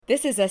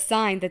This is a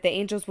sign that the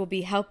angels will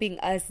be helping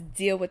us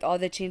deal with all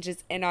the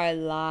changes in our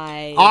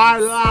lives.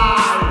 Our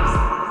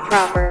lives!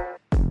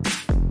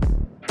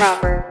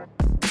 Proper.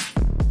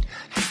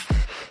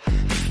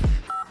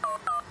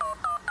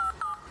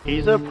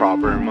 He's a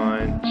proper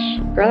munch.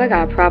 Girl, I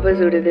got proper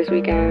zooted this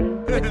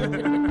weekend.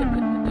 Can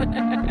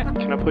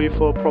I put you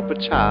for a proper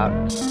chat?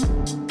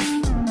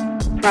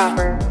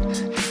 Proper.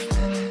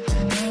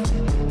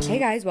 Hey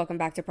guys, welcome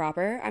back to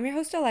Proper. I'm your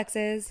host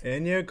Alexis.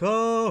 And your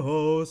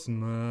co-host,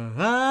 Maya.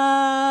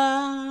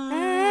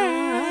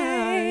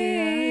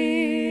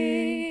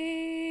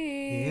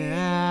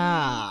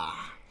 Yeah.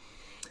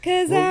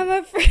 Cause I'm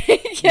afraid.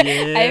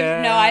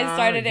 I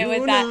started it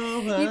with that.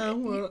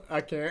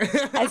 I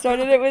can't. I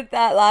started it with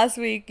that last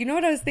week. You know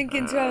what I was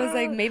thinking too? I was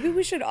like, maybe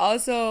we should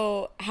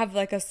also have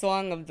like a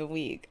song of the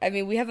week. I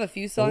mean, we have a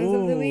few songs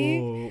of the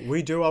week.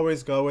 We do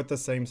always go with the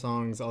same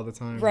songs all the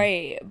time.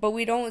 Right. But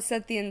we don't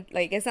set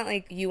it's not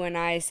like you and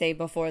I say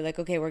before, like,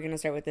 okay, we're going to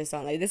start with this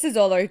song. Like, this is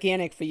all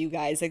organic for you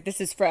guys. Like,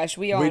 this is fresh.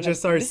 We just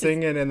start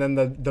singing and then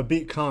the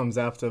beat comes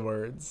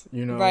afterwards,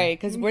 you know? Right.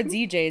 Because we're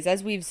DJs,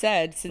 as we've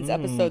said since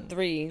episode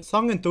 3.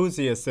 Song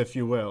enthusiasts, if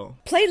you will.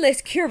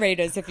 Playlist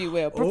curators, if you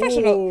will.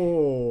 Professional.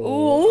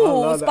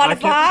 Ooh,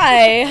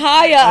 Spotify. Hire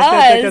I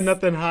can't think of us.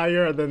 nothing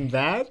higher than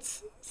that.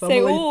 So Say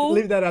I'm gonna ooh.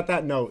 leave that at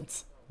that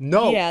note.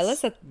 Notes. Yeah,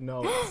 let's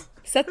Notes.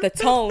 set the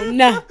tone.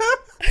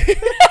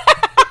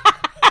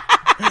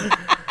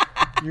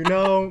 You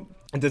know,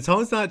 the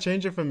tone's not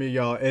changing for me,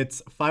 y'all.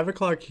 It's 5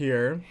 o'clock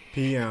here,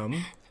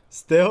 p.m.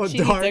 Still She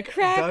needs a dark,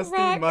 crack dusty,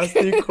 rock.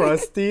 musty,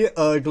 crusty,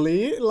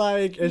 ugly.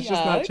 Like, it's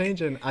just not Yuck.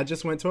 changing. I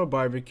just went to a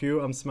barbecue.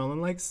 I'm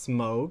smelling like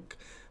smoke,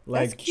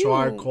 like That's cute.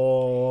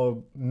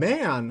 charcoal.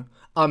 Man,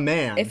 a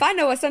man. If I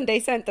know a Sunday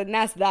scent, then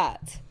that's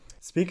that.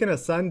 Speaking of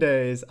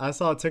Sundays, I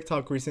saw a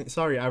TikTok recently.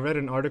 Sorry, I read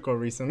an article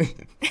recently.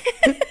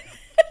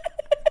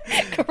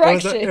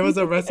 Correction. It was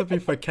a recipe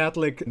for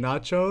Catholic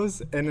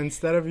nachos, and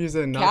instead of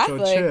using nacho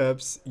Catholic?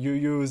 chips, you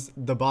use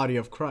the body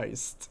of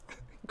Christ.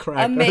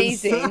 Crackers.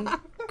 Amazing.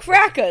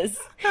 Crackers.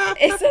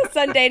 It's a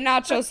Sunday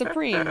Nacho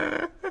Supreme.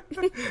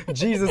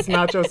 Jesus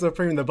Nacho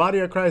Supreme. The body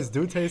of Christ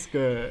do taste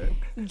good.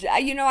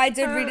 You know, I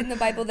did read in the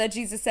Bible that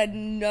Jesus said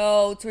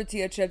no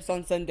tortilla chips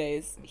on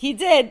Sundays. He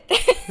did.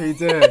 He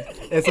did.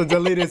 It's a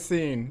deleted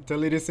scene.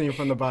 Deleted scene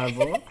from the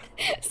Bible.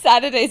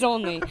 Saturdays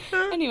only.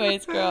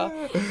 Anyways, girl,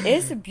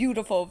 it's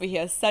beautiful over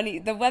here. Sunny.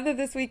 The weather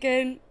this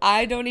weekend,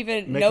 I don't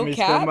even Making no me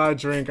cap. spill my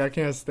drink. I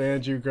can't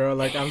stand you, girl.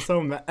 Like, I'm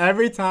so mad.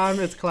 Every time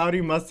it's cloudy,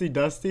 musty,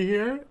 dusty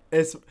here,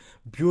 it's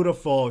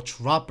beautiful,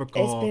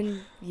 tropical. It's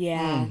been,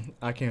 yeah.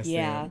 I can't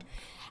Yeah. stand.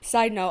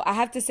 Side note, I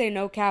have to say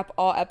no cap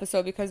all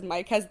episode because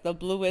Mike has the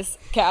bluest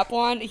cap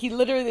on. He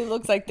literally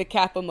looks like the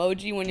cap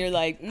emoji when you're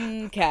like,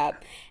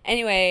 cap.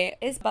 Anyway,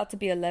 it's about to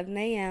be 11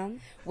 a.m.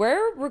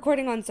 We're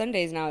recording on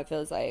Sundays now, it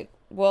feels like.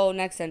 Well,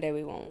 next Sunday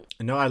we won't.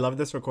 No, I love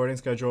this recording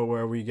schedule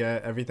where we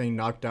get everything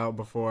knocked out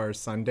before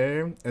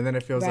Sunday, and then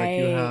it feels like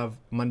you Right. have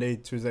Monday,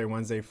 Tuesday,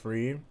 Wednesday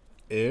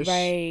free-ish.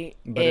 Right.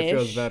 But it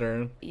feels Ish.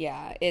 better.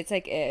 Yeah, it's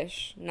like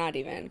ish. Not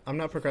even. I'm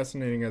not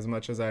procrastinating as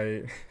much as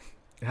I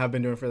have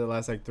been doing for the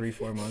last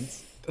 3-4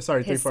 months.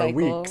 Sorry, His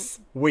 3-4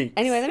 cycle. weeks.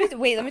 Anyway,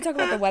 let me talk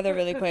about the weather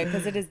really quick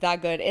because it is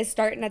that good. It's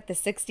starting at the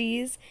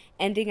 60s,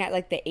 ending at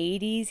like the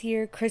 80s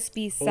here.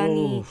 Crispy,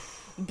 sunny,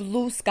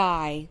 blue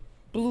sky.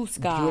 Blue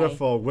sky.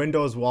 Beautiful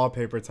Windows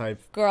wallpaper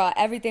type. Girl,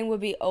 everything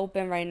would be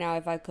open right now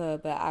if I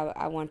could, but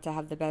I want to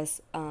have the best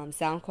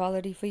sound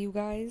quality for you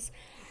guys.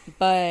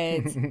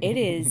 But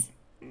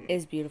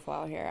it's beautiful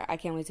out here. I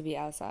can't wait to be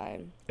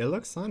outside. It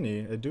looks sunny.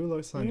 It do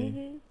look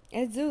sunny.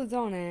 It do,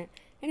 don't it?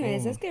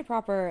 Anyways, let's get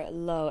proper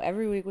low.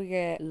 Every week we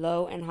get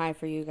low and high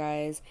for you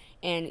guys.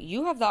 And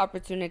you have the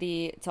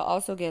opportunity to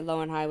also get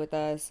low and high with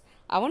us.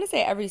 I want to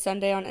say every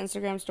Sunday on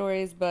Instagram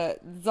stories,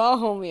 but don't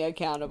hold me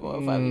accountable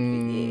if I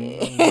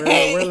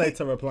We're late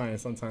to replying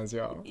sometimes,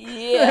 y'all.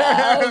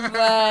 Yeah,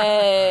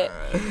 but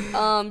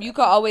you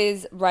could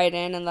always write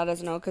in and let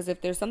us know, because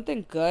if there's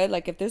something good,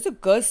 like if there's a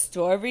good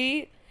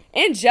story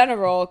in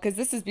general, because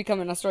this is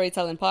becoming a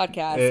storytelling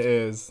podcast, It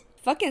is.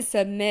 fucking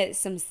submit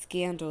some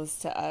scandals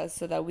to us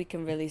so that we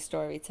can really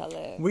storytell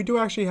it. We do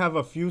actually have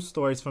a few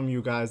stories from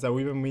you guys that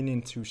we've been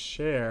meaning to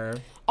share.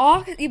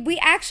 Oh, we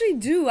actually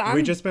do.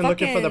 We've just been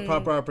looking for the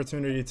proper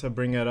opportunity to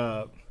bring it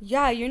up.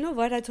 Yeah, you know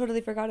what? I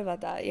totally forgot about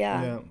that.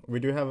 Yeah. We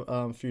do have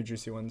a few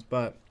juicy ones,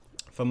 but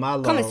for my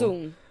low, Coming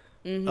soon.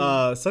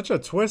 such a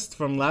twist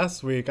from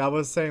last week. I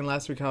was saying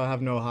last week how I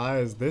have no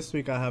highs. This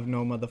week I have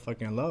no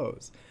motherfucking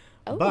lows.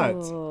 But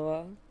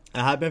Ooh.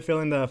 I have been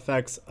feeling the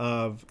effects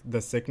of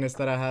the sickness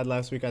that I had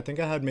last week. I think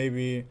I had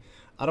maybe,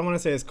 I don't want to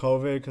say it's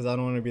COVID because I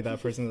don't want to be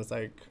that person that's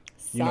like,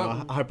 you know,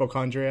 Something.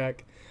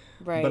 hypochondriac.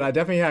 Right. But I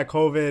definitely had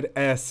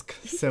COVID-esque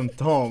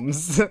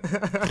symptoms.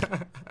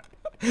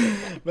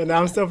 But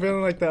now I'm still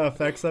feeling like the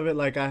effects of it.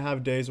 Like, I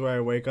have days where I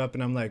wake up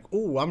and I'm like,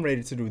 ooh, I'm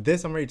ready to do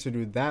this. I'm ready to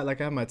do that.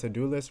 Like, I have my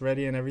to-do list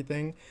ready and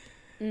everything.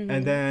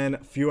 And then a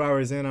few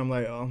hours in, I'm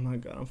like, oh my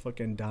God, I'm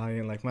fucking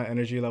dying. Like, my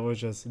energy levels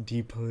just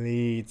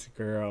deplete,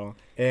 girl.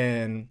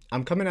 And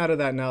I'm coming out of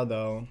that now,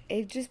 though.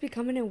 It just be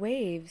coming in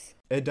waves.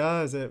 It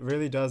does. It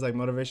really does. Like,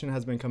 motivation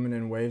has been coming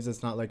in waves.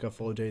 It's not like a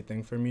full day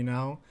thing for me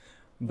now.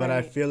 But I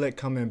Right. feel it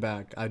coming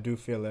back. I do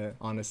feel it,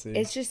 honestly.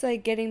 It's just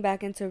like getting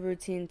back into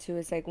routine too.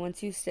 It's like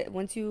once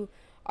you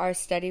are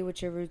steady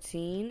with your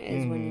routine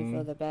is when you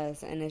feel the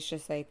best, and it's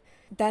just like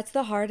that's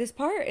the hardest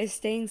part is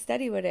staying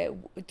steady with it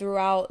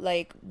throughout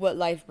like what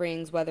life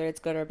brings, whether it's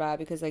good or bad.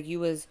 Because like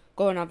you was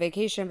going on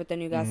vacation, but then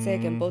you got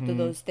sick, and both of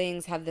those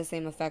things have the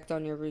same effect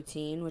on your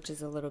routine, which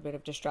is a little bit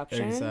of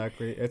disruption.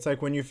 Exactly. It's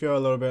like when you feel a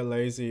little bit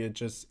lazy,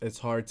 it's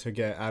hard to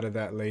get out of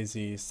that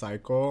lazy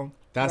cycle.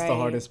 That's the Right.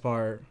 hardest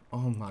part.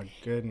 Oh my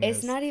goodness.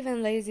 It's not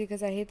even lazy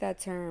because I hate that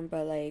term,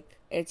 but like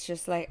it's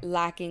just like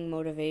lacking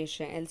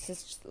motivation. It's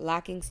just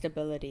lacking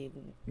stability.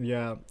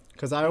 Yeah,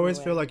 because I always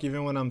way. feel like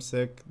even when I'm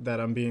sick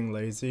that I'm being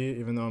lazy,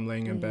 even though I'm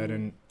laying in bed,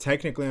 and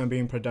technically I'm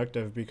being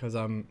productive because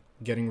I'm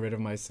getting rid of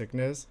my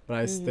sickness. But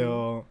I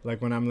still,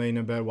 like when I'm laying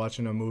in bed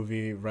watching a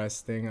movie,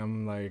 resting,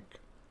 I'm like,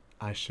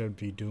 I should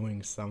be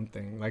doing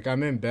something. Like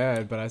I'm in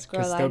bed, but I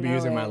could Girl, I still be know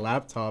using my it.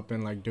 laptop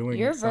and like doing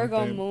Your something.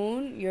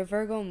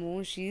 Virgo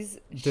moon, she's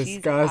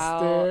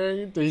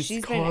Disgusting.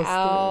 She's been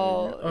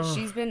out.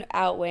 She's been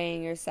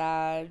outweighing your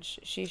Sag.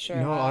 She sure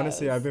No, has.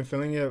 honestly, I've been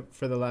feeling it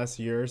for the last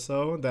year or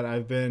so that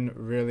I've been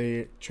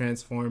really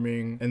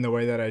transforming in the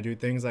way that I do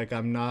things. Like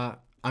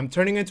I'm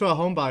turning into a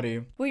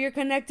homebody. Well, you're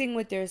connecting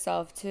with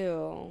yourself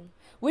too,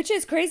 which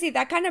is crazy.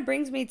 That kind of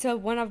brings me to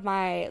one of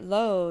my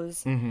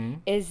lows.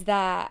 Is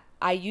that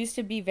I used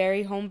to be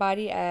very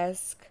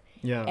homebody-esque.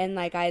 Yeah. And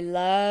like I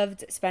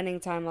loved spending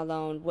time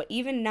alone.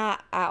 Even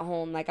not at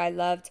home. Like I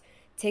loved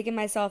taking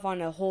myself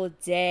on a whole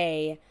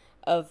day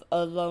of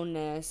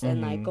aloneness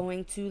and like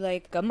going to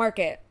like a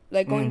market.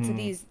 Like going to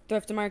these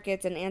thrift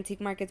markets and antique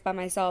markets by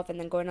myself, and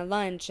then going to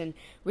lunch and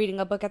reading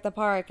a book at the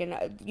park, and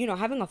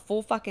having a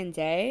full fucking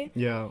day.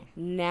 Yeah.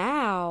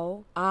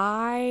 Now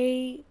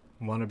I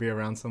Want to be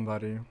around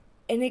somebody.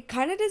 and it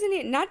kind of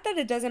doesn't, not that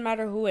it doesn't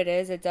matter who it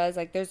is, it does.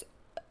 Like there's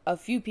a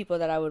few people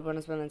that I would want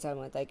to spend my time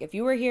with. Like if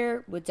you were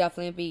here, would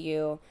definitely be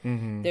you.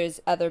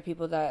 There's other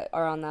people that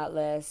are on that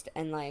list,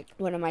 and like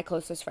one of my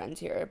closest friends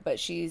here, but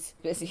she's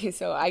busy,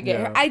 so I get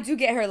her. I do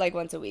get her like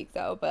once a week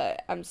though,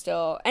 but I'm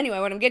still, anyway,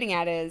 what I'm getting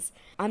at is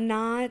I'm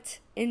not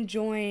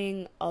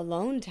enjoying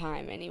alone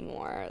time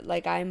anymore.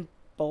 Like I'm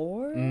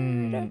bored.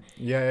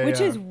 Yeah,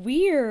 Which yeah. is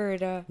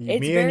weird. It's Me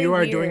and very you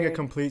are doing a weird.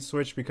 complete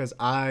switch, because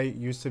I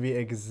used to be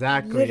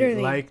exactly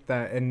Literally. like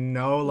that, and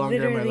no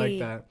longer am I like Literally.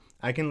 that.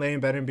 I can lay in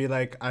bed and be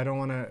like, I don't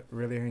want to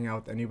really hang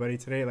out with anybody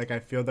today. Like I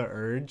feel the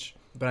urge,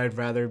 but I'd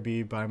rather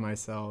be by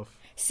myself.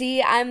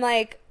 See, I'm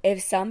like,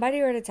 if somebody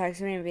were to text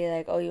me and be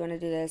like, oh, you want to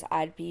do this,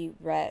 I'd be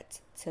ready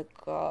to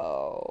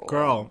go.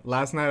 Girl,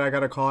 last night I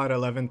got a call at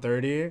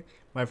 11:30.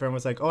 My friend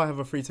was like, oh, I have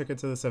a free ticket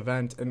to this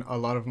event, and a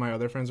lot of my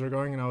other friends were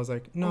going, and I was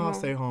like, no, I'll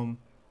stay home.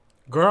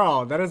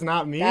 Girl, that is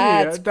not me.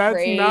 That's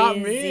crazy. Not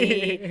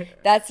me.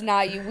 That's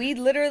not you. We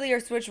literally are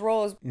switch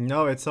roles.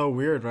 No, it's so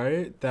weird,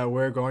 right? That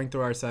we're going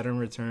through our Saturn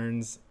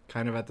returns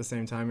kind of at the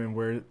same time, and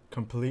we're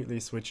completely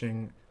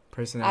switching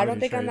personality I don't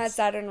think I'm at traits.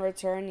 Saturn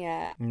return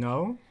yet.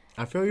 No?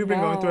 I feel you've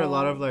been going through a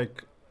lot of No.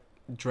 like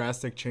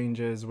drastic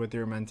changes with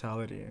your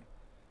mentality.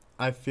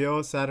 I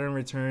feel Saturn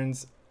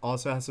returns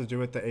also has to do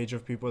with the age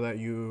of people that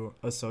you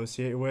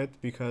associate with,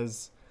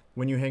 because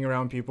when you hang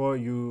around people,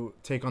 you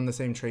take on the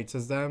same traits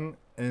as them,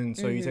 and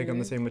so you take on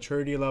the same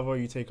maturity level,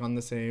 you take on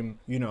the same,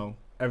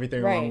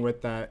 everything along Right.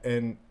 with that.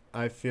 And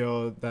I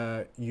feel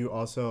that you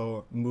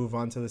also move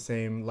on to the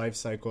same life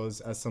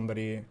cycles as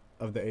somebody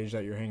of the age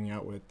that you're hanging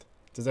out with.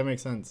 Does that make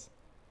sense?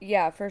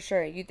 Yeah, for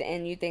sure.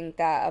 And you think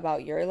that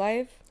about your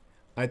life?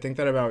 I think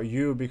that about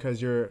you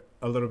because you're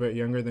a little bit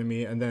younger than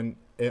me, and then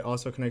it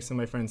also connects to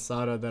my friend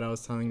Sada that I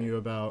was telling you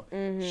about.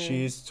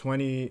 She's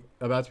 20,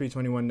 about to be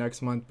 21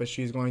 next month, but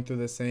she's going through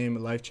the same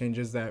life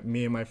changes that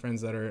me and my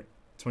friends that are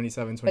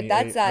 27, 28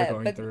 that's that- are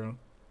going but- through.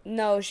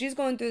 No, she's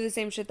going through the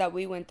same shit that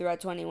we went through at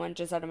 21,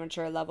 just at a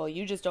mature level.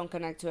 You just don't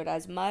connect to it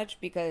as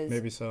much because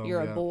Maybe so,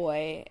 you're yeah. a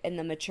boy and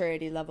the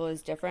maturity level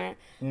is different.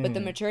 But the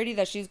maturity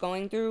that she's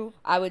going through,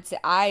 I would say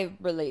I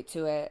relate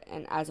to it,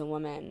 and as a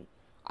woman.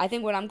 I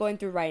think what I'm going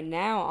through right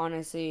now,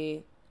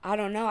 honestly, I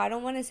don't know. I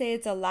don't want to say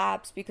it's a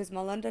lapse because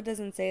Melinda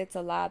doesn't say it's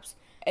a lapse.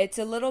 It's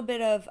a little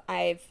bit of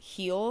I've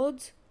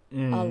healed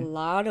a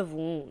lot of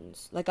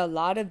wounds, like a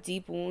lot of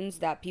deep wounds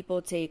that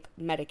people take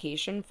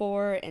medication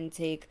for and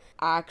take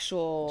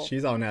actual,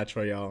 She's all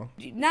natural, y'all.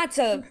 not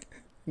to,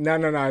 No.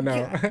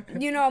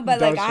 but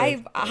Don't like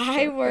stress.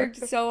 I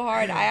worked so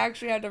hard. I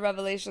actually had a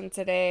revelation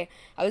today.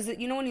 I was, when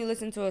you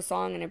listen to a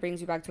song and it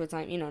brings you back to a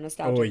time,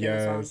 nostalgic. Oh, in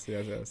a song.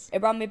 yes. It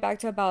brought me back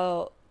to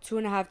about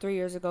 2.5, 3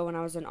 years ago when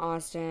I was in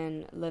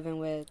Austin living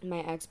with my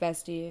ex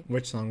bestie.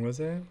 Which song was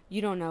it?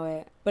 You don't know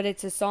it, but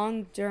it's a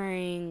song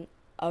during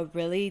a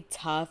really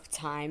tough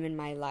time in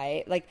my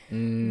life, like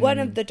one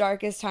of the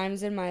darkest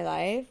times in my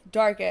life,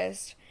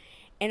 darkest.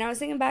 And I was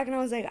thinking back and I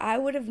was like, I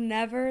would have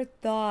never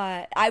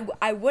thought,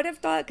 I would have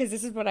thought, because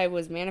this is what I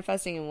was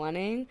manifesting and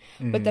wanting,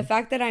 but the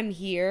fact that I'm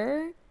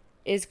here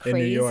is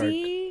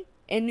crazy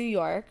in New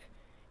York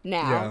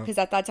now, because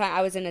at that time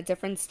I was in a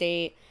different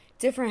state,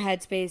 different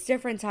headspace,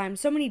 different time,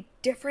 so many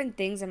different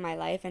things in my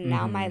life. And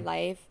now my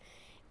life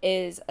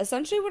is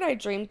essentially what I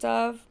dreamed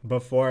of.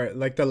 Before,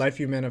 like the life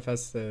you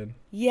manifested.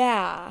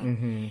 Yeah.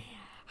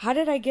 How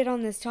did I get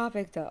on this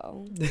topic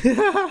though?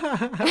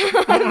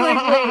 I'm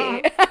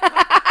like, wait.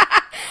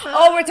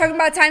 Oh, we're talking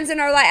about times in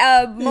our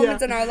life,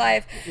 moments in our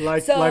life.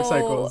 Life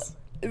cycles.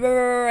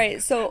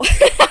 Right. So,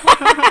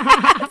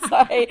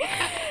 sorry.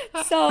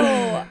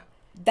 So,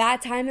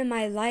 that time in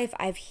my life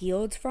I've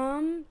healed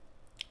from,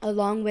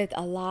 along with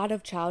a lot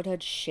of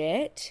childhood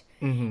shit.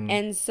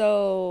 And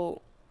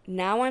so,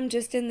 now I'm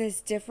just in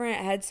this different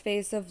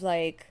headspace of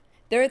like,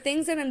 there are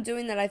things that I'm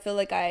doing that I feel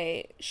like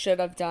I should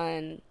have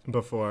done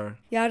before.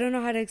 Yeah, I don't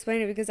know how to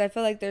explain it because I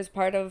feel like there's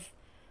part of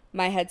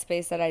my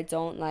headspace that I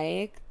don't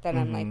like that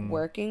I'm like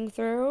working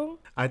through.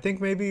 I think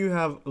maybe you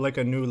have like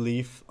a new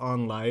leaf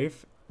on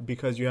life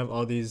because you have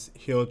all these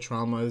healed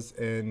traumas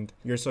and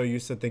you're so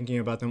used to thinking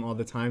about them all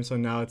the time. So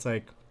now it's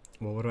like,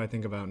 well, what do I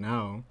think about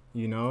now?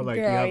 You know, like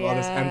Girl, you have all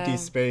this empty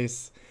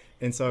space.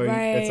 And so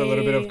it's a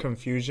little bit of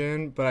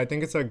confusion, but I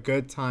think it's a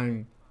good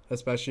time,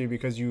 especially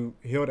because you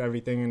healed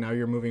everything and now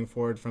you're moving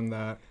forward from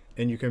that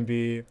and you can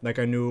be like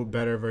a new,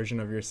 better version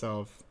of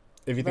yourself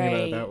if you think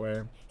about it that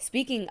way.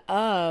 Speaking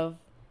of,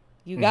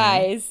 you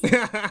guys,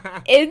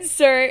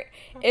 insert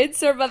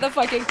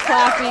motherfucking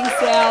clapping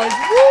sounds.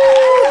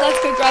 Woo!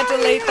 Let's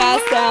congratulate that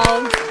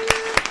sound.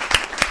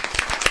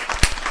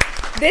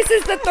 This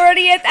is the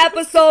 30th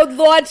episode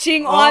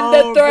launching on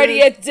the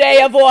 30th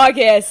day of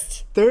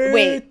August.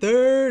 Wait,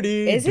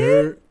 30. Is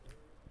it?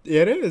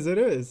 It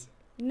is.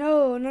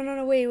 No.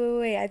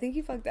 Wait. I think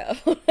you fucked up.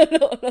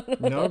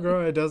 No,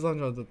 girl, it does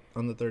launch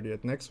on the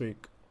 30th next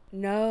week.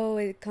 No,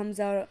 it comes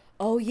out.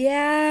 Oh,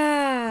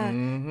 yeah.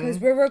 Because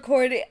we're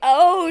recording.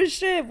 Oh,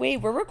 shit. Wait,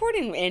 we're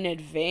recording in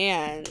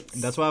advance.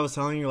 That's why I was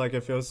telling you, like,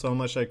 it feels so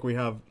much like we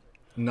have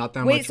not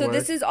that much Wait, so work.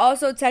 this is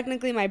also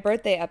technically my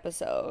birthday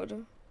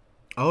episode.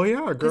 Oh, yeah,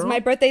 girl. Because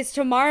my birthday's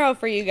tomorrow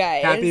for you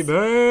guys. Happy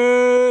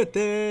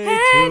birthday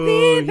to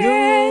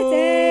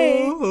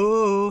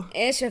you.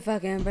 It's your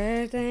fucking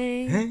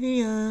birthday. Hey,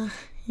 yeah.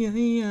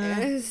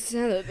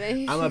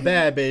 Celebrate. I'm a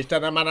bad bitch.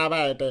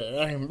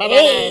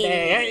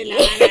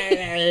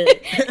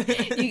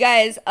 You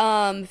guys,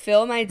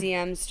 fill my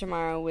DMs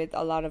tomorrow with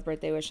a lot of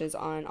birthday wishes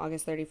on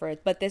August 31st.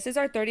 But this is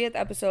our 30th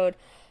episode,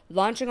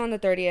 launching on the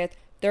 30th.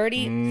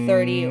 30.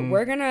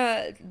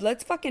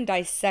 Let's fucking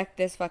dissect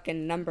this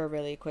fucking number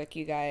really quick,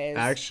 you guys.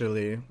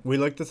 Actually, we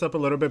looked this up a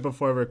little bit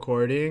before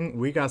recording.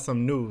 We got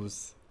some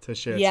news to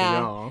share to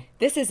y'all.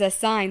 This is a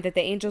sign that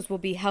the angels will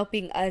be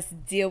helping us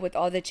deal with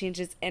all the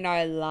changes in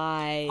our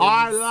lives.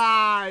 Our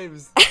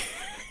lives!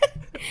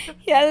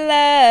 Your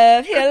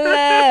love.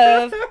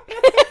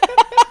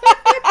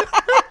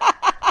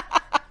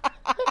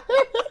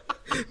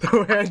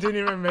 The way I didn't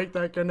even make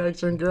that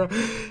connection, girl.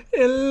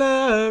 Your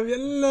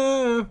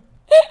love.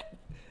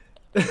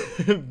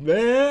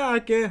 Man, I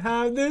can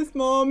have this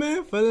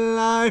moment for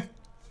life.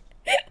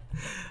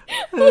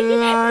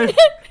 Life.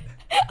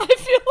 I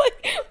feel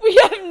like we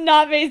have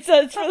not made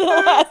sense for the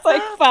last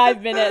like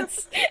 5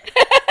 minutes.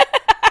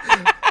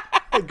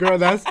 Girl,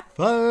 that's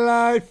for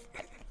life.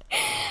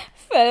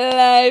 For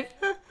life.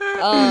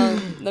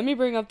 Let me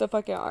bring up the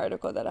fucking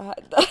article that I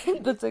had.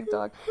 The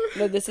TikTok.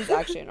 No, this is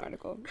actually an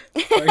article.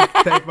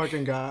 Thank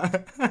fucking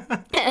God.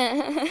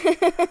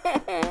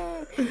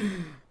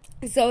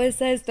 So it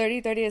says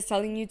 3030 is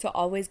telling you to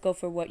always go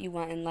for what you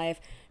want in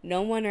life.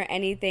 No one or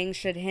anything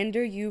should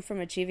hinder you from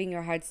achieving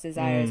your heart's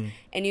desires.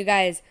 And you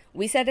guys,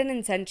 we set an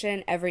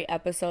intention every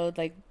episode,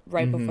 like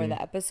right before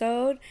the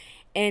episode.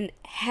 And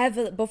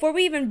before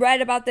we even read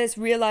about this,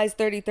 realized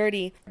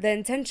 3030, the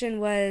intention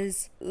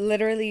was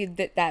literally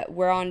that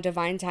we're on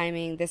divine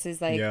timing. This is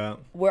like,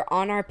 we're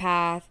on our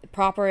path.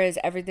 Proper is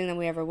everything that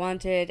we ever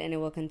wanted, and it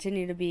will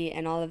continue to be,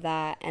 and all of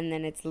that. And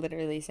then it's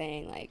literally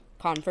saying like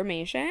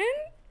confirmation.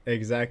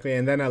 Exactly.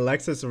 And then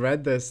Alexis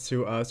read this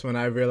to us when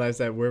I realized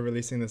that we're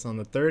releasing this on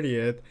the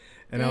 30th.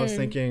 And I was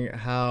thinking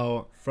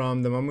how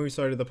from the moment we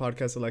started the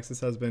podcast,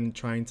 Alexis has been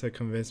trying to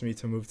convince me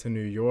to move to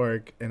New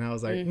York. And I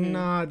was like,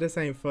 nah, this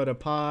ain't for the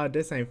pod.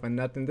 This ain't for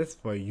nothing. This is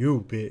for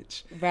you,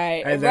 bitch.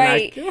 Right. And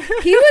right.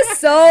 He was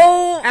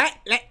so...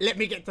 let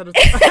me get to the...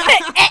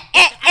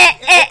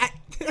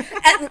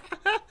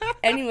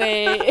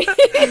 Anyway.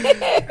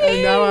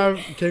 And now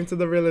I came to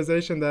the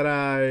realization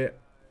that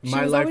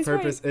my life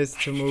purpose is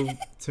to move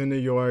to New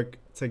York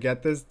to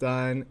get this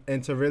done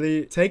and to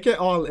really take it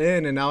all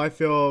in. And now I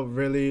feel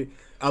really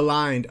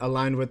aligned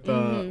with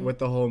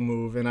the whole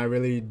move, and I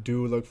really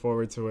do look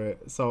forward to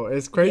it. So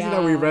it's crazy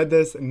that we read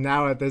this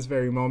now at this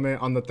very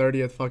moment on the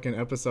 30th fucking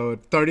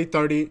episode. 30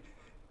 dirty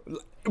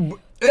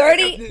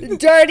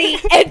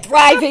and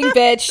thriving,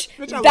 bitch.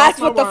 That's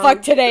what the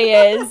fuck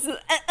today is.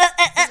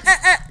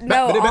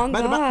 No, on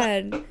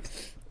God.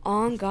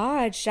 On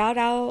God. Shout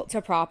out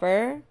to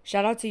Proper.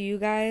 Shout out to you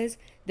guys.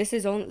 this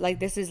is only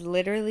like, this is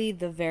literally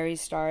the very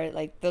start.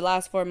 Like the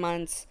last 4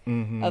 months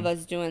of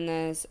us doing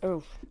this.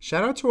 Oof.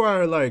 Shout out to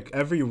our like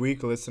every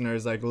week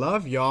listeners. Like,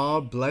 love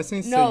y'all,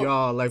 blessings to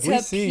y'all. Like, we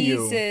see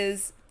you.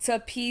 To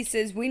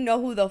pieces. We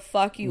know who the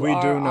fuck you we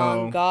are, do know.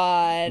 On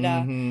God.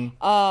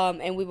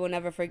 And we will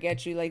never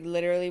forget you. Like,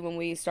 literally, when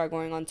we start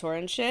going on tour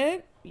and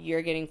shit,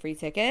 you're getting free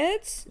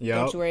tickets. Yep.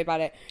 Don't you worry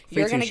about it. Free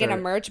You're gonna get a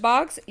merch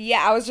box.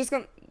 Yeah, I was just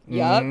gonna.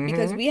 Yup,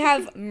 because we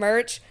have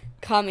merch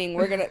coming.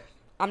 We're gonna.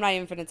 I'm not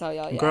even gonna tell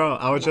y'all yet. Girl,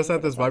 I was just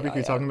at this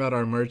barbecue talking about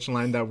our merch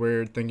line that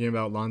we're thinking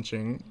about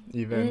launching.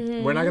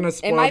 Even we're not gonna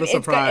spoil the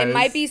surprise. It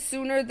might be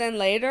sooner than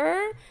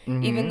later,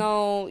 even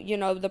though, you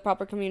know, the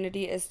proper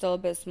community is still a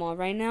bit small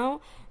right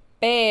now.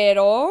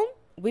 Pero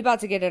we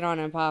about to get it on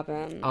and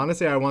popping.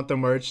 Honestly, I want the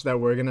merch that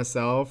we're gonna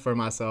sell for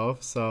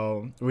myself,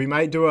 so we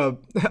might do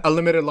a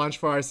limited launch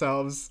for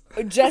ourselves.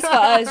 Just for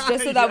us,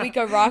 just so that we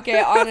could rock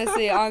it,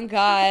 honestly, on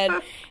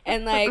God.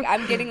 And, like,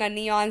 I'm getting a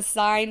neon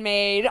sign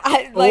made.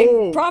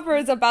 Proper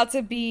is about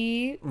to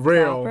be...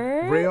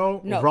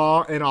 Real, no.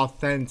 raw, and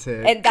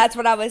authentic. And that's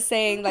what I was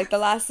saying. Like, the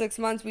last 6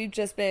 months, we've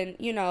just been,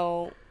 you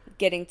know,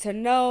 getting to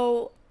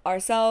know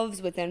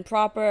ourselves within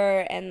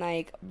Proper and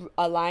like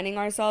aligning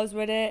ourselves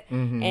with it.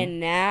 And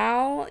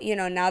now, you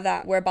know, now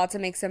that we're about to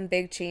make some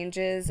big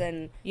changes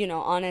and, you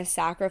know, honest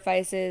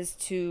sacrifices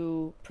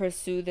to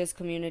pursue this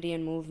community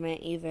and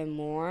movement even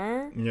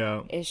more,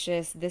 it's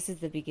just, this is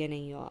the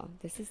beginning, y'all.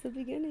 This is the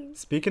beginning.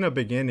 Speaking of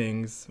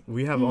beginnings,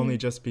 we have only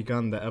just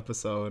begun the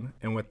episode,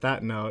 and with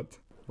that note,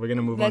 we're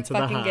gonna move on to the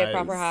highs. Let's fucking get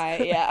Proper high.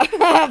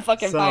 Yeah.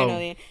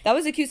 Finally. That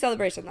was a cute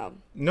celebration, though.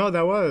 No,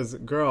 that was.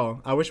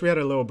 Girl, I wish we had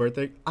a little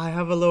birthday. I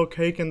have a little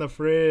cake in the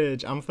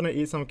fridge. I'm gonna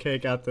eat some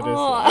cake after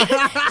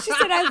this. She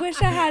said, I wish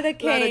I had a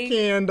cake. Light a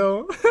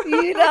candle.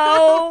 You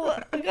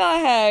know? Go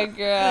ahead,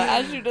 girl.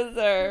 As you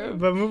deserve.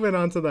 But moving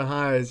on to the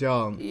highs,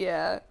 y'all.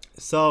 Yeah.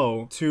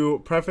 So,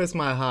 to preface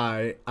my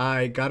high,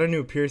 I got a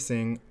new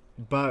piercing,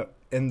 but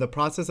in the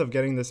process of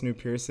getting this new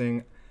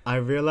piercing, I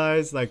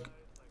realized, like,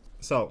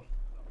 so...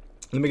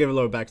 Let me give a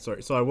little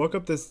backstory. So I woke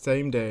up this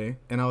same day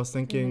and I was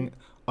thinking,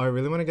 oh, I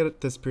really want to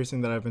get this piercing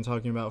that I've been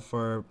talking about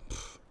for,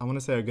 I want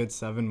to say a good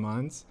 7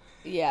 months.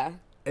 Yeah.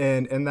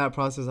 And in that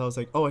process, I was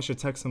like, oh, I should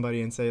text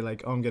somebody and say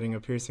like, oh, I'm getting a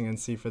piercing and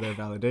see for their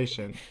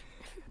validation.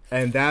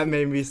 And that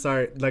made me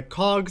start, like,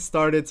 cogs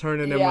started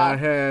turning in my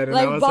head. And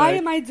like, I was why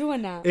am I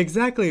doing that?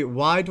 Exactly.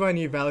 Why do I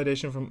need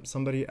validation from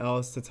somebody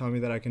else to tell me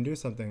that I can do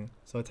something?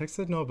 So I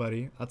texted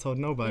nobody. I told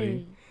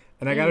nobody.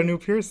 And I got a new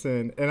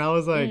piercing. And I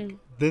was like,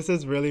 this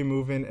is really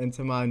moving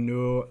into my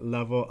new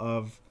level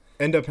of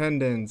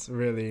independence,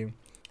 really.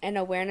 And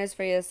awareness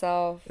for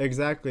yourself.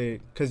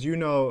 Exactly. Because you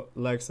know,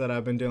 Lex, that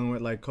I've been dealing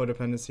with, like,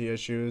 codependency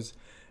issues.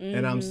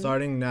 And I'm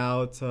starting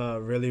now to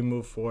really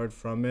move forward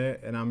from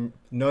it. And I'm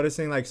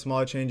noticing, like,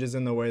 small changes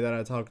in the way that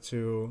I talk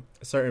to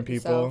certain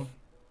people.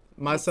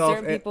 Myself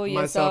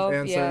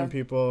and certain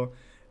people.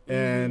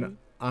 And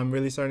I'm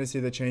really starting to see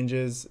the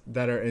changes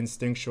that are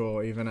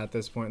instinctual even at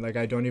this point. Like,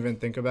 I don't even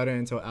think about it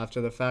until after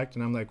the fact,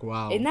 and I'm like,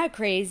 wow. Isn't that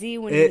crazy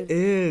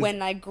when when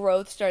like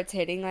growth starts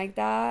hitting like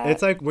that?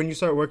 It's like when you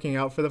start working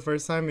out for the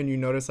first time and you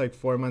notice like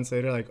 4 months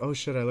later, like, oh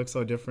shit, I look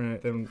so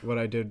different than what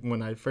I did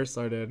when I first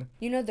started.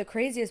 You know, the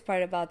craziest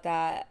part about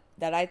that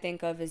I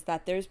think of is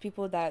that there's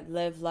people that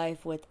live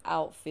life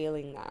without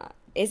feeling that.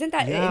 Isn't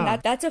that,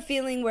 and that's a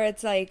feeling where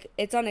it's like,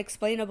 it's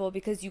unexplainable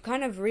because you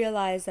kind of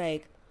realize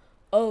like,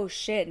 oh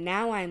shit,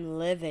 now I'm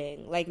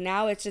living. Like,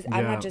 now it's just,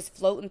 I'm not just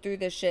floating through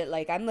this shit.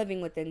 Like, I'm living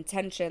with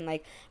intention.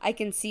 Like, I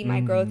can see my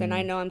growth and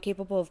I know I'm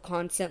capable of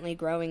constantly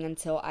growing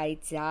until I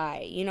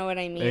die. You know what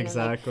I mean?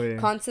 Exactly. And,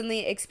 like,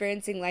 constantly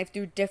experiencing life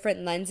through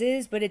different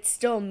lenses, but it's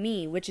still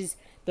me, which is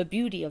the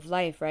beauty of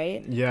life,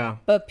 right? Yeah.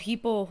 But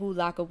people who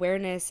lack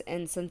awareness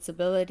and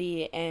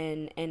sensibility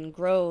and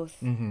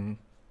growth,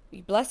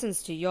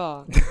 blessings to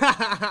y'all.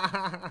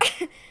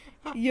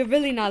 You're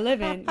really not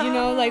living, you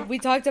know? Like, we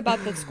talked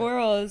about the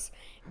squirrels.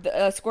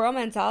 The squirrel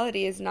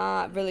mentality is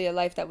not really a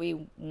life that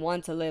we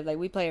want to live. Like,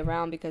 we play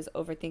around because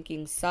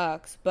overthinking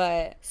sucks,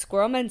 but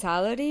squirrel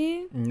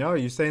mentality, no,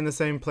 you stay in the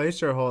same place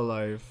your whole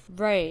life,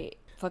 right?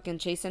 Fucking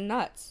chasing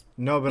nuts.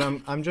 No, but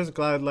I'm just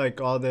glad,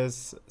 like, all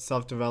this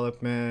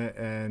self-development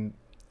and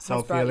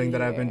self-healing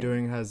that I've been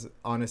doing has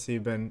honestly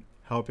been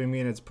helping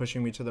me, and it's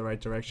pushing me to the right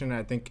direction.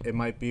 I think it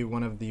might be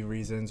one of the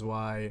reasons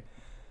why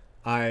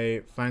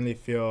I finally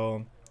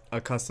feel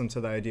accustomed to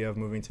the idea of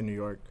moving to New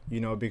York, you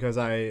know, because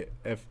I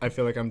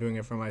feel like I'm doing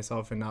it for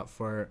myself and not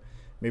for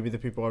maybe the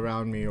people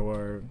around me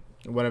or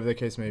whatever the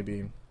case may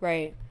be.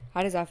 Right.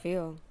 How does that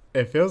feel?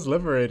 It feels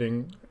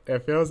liberating.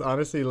 It feels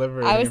honestly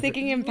liberating. I was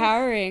thinking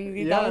empowering.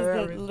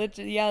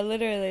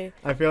 Literally.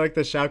 I feel like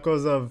the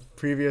shackles of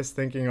previous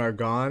thinking are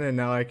gone, and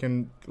now I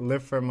can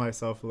live for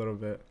myself a little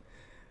bit.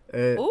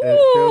 It feels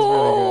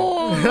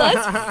really good.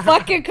 Let's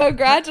fucking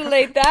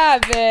congratulate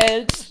that,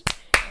 bitch.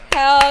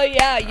 Hell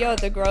yeah. Yo,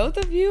 the growth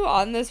of you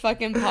on this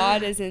fucking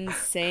pod is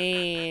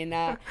insane.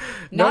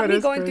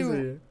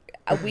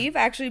 We've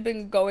actually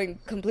been going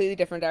completely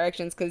different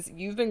directions because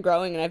you've been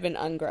growing and I've been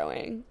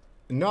ungrowing.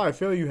 No, I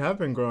feel you have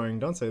been growing.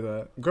 Don't say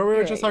that. Girl, we were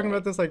You're just right, talking you're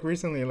about this like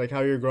recently, like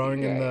how you're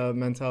growing in You're the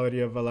mentality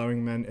of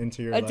allowing men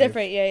into your A life.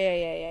 different,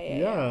 yeah.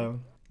 Yeah.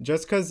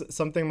 Just because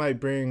something might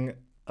bring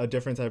a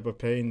different type of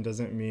pain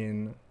doesn't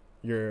mean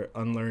you're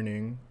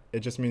unlearning. It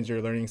just means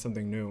you're learning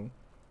something new.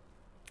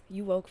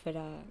 You woke for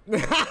that.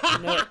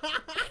 No.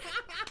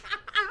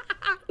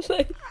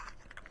 Like,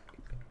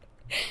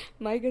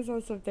 Mike is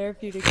on some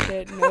therapeutic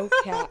shit. No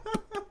cap.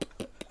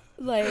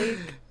 Like,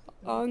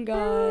 oh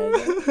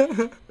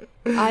God.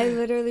 I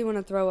literally want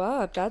to throw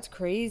up. That's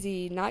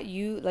crazy. Not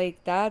you.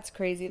 Like, that's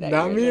crazy. That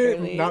Not you're me.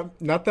 literally...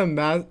 Not the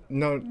no.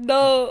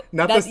 No.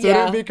 Not the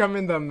student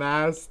becoming the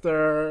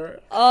master.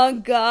 Oh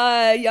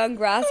God, young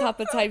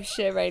grasshopper type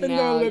shit right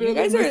now. No, You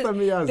guys Mr. are.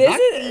 Miyazaki.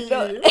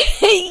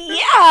 This is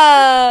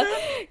yeah.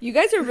 You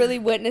guys are really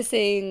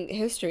witnessing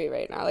history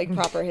right now, like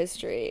proper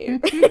history.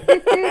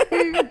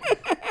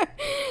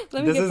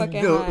 Let me This get is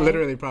fucking high.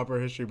 literally proper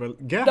history,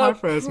 but get The high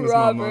for us, Miss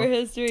proper Mama.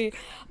 history.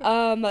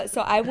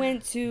 So I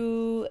went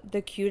to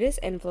the cutest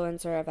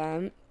influencer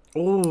event.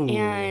 Oh.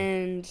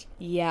 And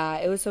yeah,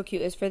 it was so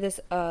cute. It was for this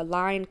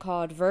line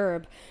called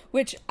Verb,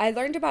 which I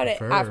learned about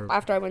it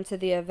after I went to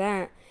the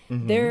event.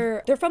 Mm-hmm.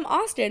 They're from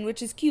Austin,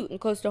 which is cute and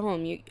close to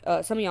home. You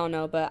some of y'all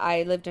know, but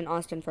I lived in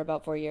Austin for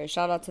about 4 years.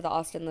 Shout out to the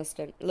Austin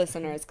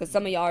listeners, because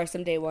some of y'all are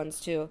some day ones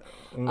too.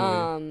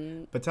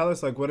 Ooh. But tell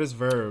us, like, what is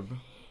Verb?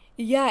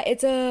 Yeah,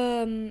 it's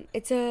a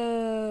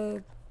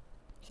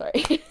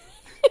sorry.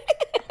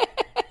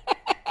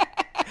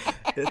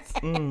 It's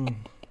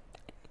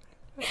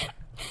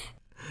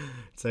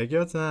Take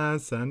your time,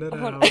 send it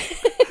out.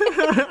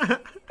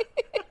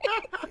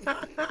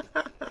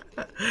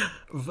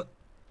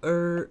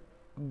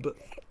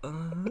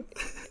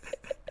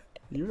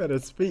 You better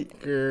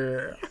speak,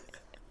 girl.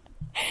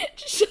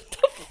 Shut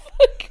the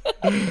fuck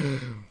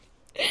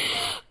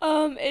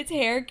up. It's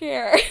hair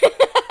care.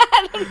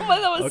 I don't know why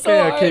that was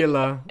so hard.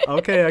 Akila.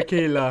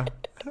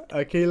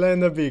 Akila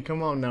and the B.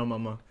 Come on now,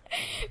 mama.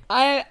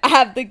 I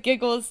have the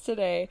giggles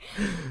today.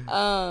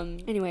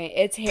 Anyway,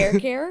 it's hair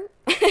care.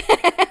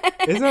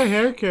 It's not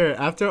hair care.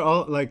 After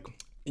all, like,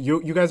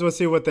 you guys will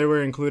see what they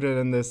were included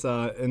in this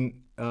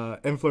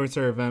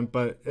influencer event,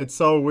 but it's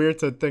so weird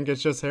to think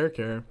it's just hair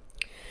care.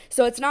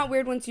 So it's not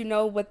weird once you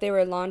know what they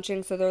were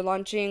launching. So they're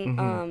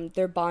launching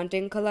their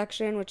bonding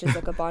collection, which is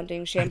like a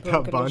bonding shampoo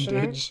and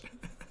conditioner. Bondage.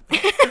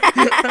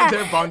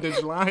 Their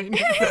bondage line.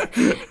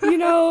 You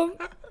know,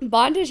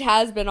 bondage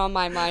has been on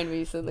my mind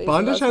recently.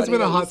 Bondage so has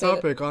been a hot that.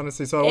 topic,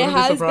 honestly, so I wouldn't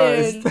be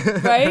surprised.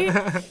 Been,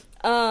 right?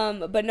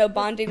 But no,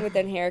 bonding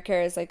within hair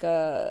care is like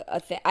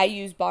a thing. I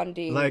use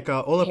bonding like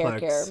hair Olaplex.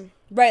 care.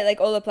 Right, like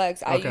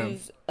Olaplex. I Okay.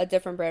 use a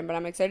different brand, but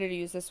I'm excited to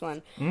use this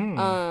one.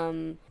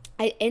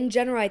 In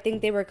general, I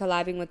think they were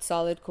collabing with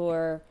Solid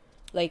Core,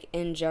 like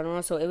in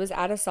general. So it was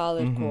at a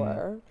Solid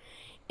Core.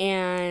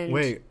 And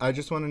wait, I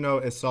just want to know,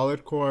 is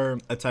Solid Core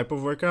a type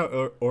of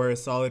workout or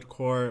is Solid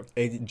Core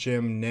a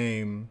gym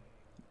name?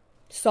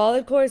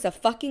 Solid Core is a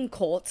fucking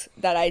cult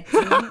that I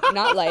do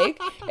not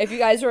like. If you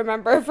guys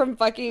remember from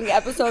fucking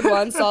episode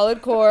 1,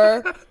 Solid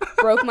Core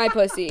broke my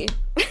pussy.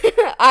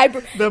 I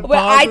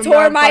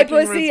tore my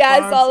pussy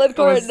at Solid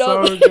Core.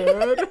 No. So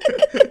good.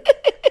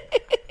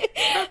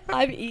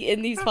 I'm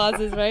eating these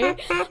pauses, right?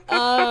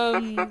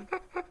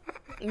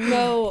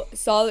 No,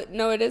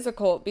 it is a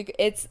cult.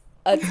 It's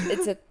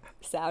a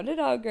sound it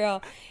out,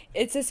 girl.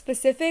 It's a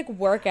specific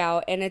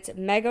workout, and it's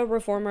Mega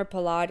Reformer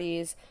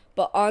Pilates,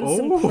 but on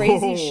some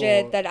crazy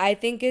shit that I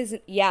think is,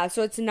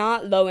 so it's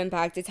not low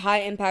impact. It's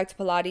high impact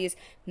Pilates,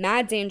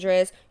 mad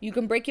dangerous. You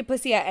can break your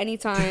pussy at any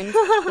time.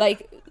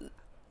 Like, you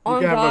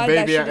can have a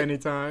baby at any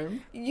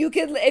time. You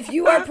could, if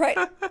you are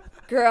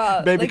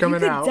girl, baby like,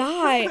 coming you could out.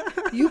 Die.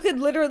 You could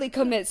literally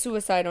commit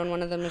suicide on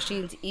one of the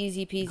machines.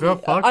 Easy peasy. Girl,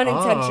 fuck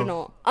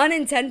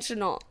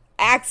Unintentional.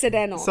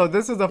 Accidental. So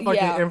this is a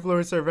fucking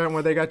influencer event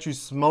where they got you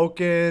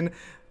smoking.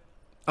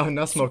 Oh,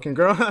 not smoking,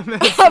 girl. I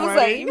was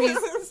like,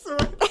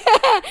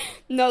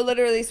 no,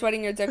 literally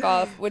sweating your dick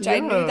off, which I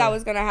knew that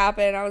was gonna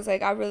happen. I was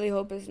like, I really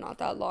hope it's not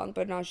that long,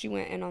 but no, she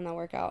went in on that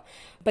workout.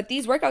 But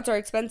these workouts are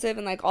expensive,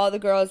 and like all the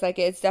girls, like,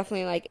 it's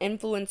definitely like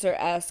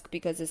influencer-esque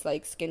because it's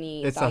like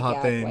skinny, it's a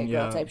hot thing, white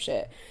girl type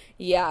shit.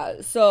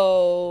 Yeah,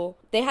 so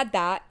they had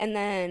that, and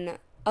then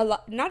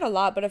not a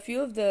lot, but a few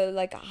of the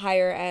like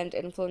higher end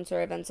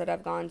influencer events that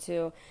I've gone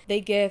to,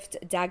 they gift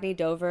Dagny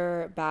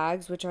Dover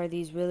bags, which are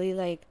these really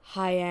like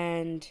high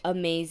end,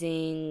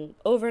 amazing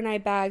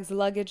overnight bags,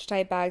 luggage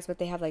type bags, but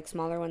they have like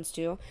smaller ones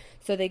too.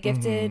 So they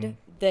gifted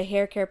the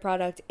hair care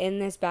product in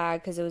this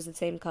bag because it was the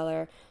same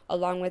color,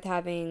 along with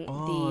having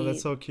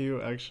that's so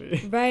cute,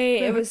 actually.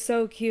 Right, it was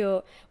so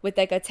cute with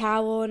like a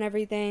towel and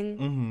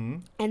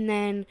everything. And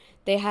then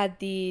they had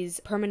these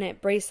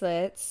permanent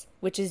bracelets,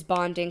 which is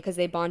bonding because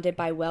they bonded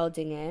by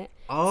welding it.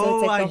 Oh, so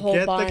it's like the whole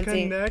get bonding. the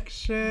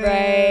connection.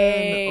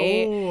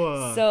 Right.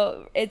 Oh.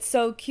 So it's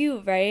so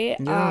cute, right?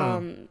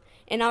 Yeah.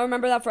 And I'll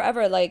remember that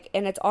forever, like,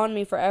 and it's on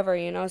me forever,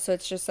 you know? So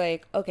it's just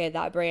like, okay,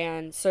 that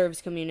brand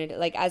serves community.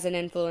 Like, as an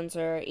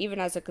influencer, even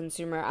as a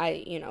consumer,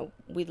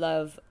 we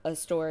love a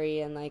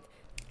story and, like,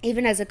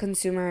 even as a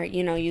consumer,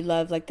 you know, you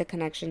love like the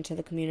connection to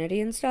the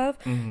community and stuff.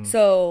 Mm-hmm.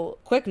 So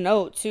quick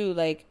note too,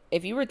 like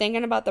if you were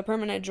thinking about the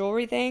permanent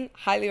jewelry thing,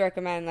 highly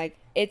recommend. Like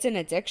it's an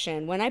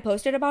addiction. When I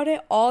posted about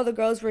it, all the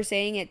girls were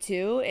saying it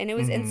too, and it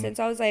was instant.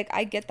 So I was like,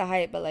 I get the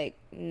hype, but like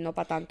no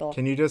pa tanto.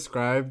 Can you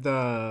describe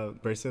the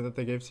bracelet that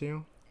they gave to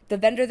you? The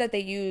vendor that they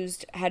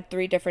used had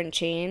 3 different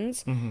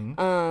chains.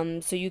 Mm-hmm.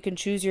 So you can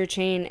choose your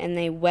chain, and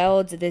they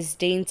weld this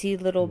dainty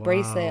little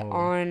bracelet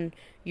on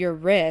your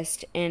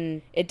wrist,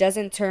 and it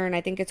doesn't turn.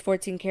 I think it's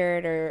 14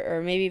 karat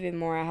or maybe even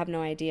more. I have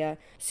no idea.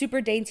 Super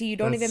dainty. You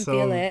don't That's even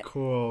feel it.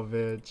 Cool,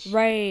 bitch.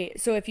 Right.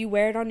 So if you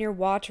wear it on your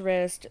watch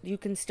wrist, you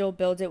can still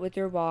build it with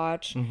your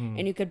watch,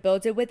 and you could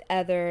build it with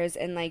others,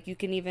 and like you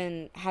can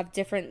even have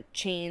different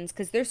chains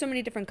because there's so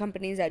many different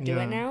companies that do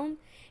it now.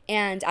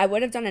 And I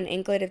would have done an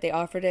anklet if they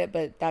offered it,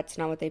 but that's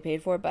not what they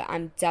paid for. But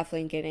I'm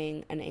definitely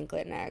getting an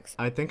anklet next.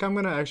 I think I'm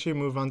going to actually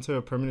move on to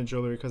a permanent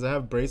jewelry because I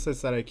have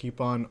bracelets that I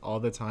keep on all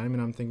the time.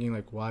 And I'm thinking,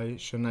 like, why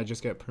shouldn't I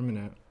just get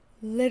permanent?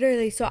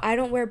 Literally. So I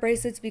don't wear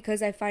bracelets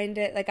because I find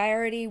it, like, I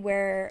already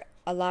wear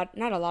not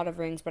a lot of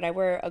rings, but I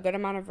wear a good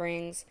amount of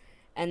rings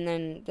and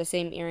then the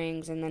same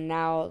earrings. And then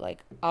now,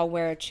 like, I'll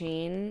wear a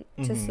chain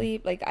to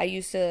sleep. Like, I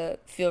used to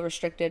feel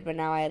restricted, but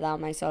now I allow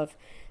myself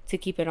to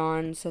keep it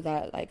on so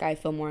that like I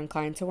feel more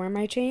inclined to wear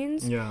my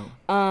chains. Yeah.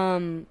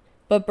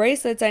 But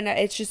bracelets, I know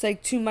it's just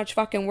like too much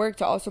fucking work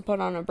to also put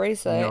on a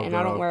bracelet, and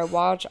I don't wear a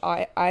watch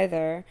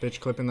either. Bitch,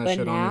 clipping that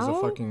shit on is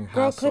a fucking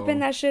hassle. Girl, clipping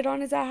that shit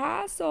on is a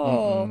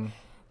hassle.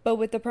 But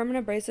with the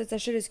permanent bracelets, that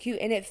shit is cute,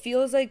 and it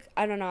feels like,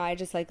 I don't know, I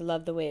just like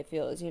love the way it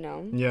feels, you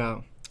know?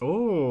 Yeah.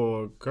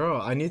 Oh,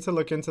 girl, I need to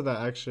look into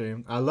that,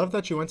 actually. I love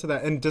that you went to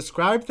that. And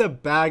describe the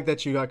bag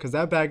that you got, because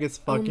that bag is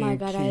fucking cute. Oh, my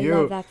God, cute. I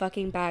love that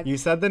fucking bag. You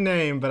said the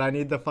name, but I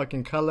need the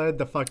fucking color,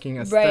 the fucking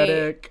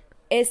aesthetic.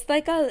 Right. It's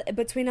like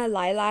between a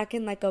lilac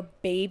and like a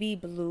baby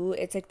blue.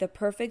 It's like the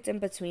perfect in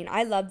between.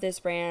 I love this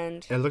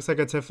brand. It looks like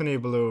a Tiffany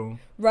blue.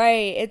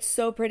 Right. It's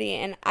so pretty.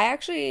 And I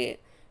actually,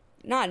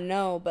 not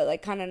know, but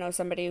like kind of know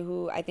somebody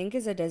who I think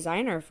is a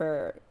designer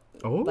for...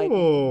 like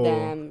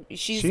them.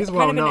 She's kind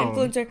well of known. an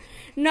influencer.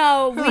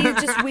 No,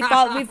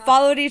 we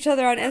followed each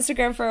other on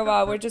Instagram for a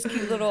while. We're just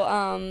cute little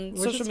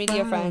social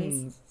media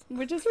friends.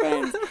 We're just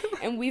friends.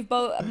 And we've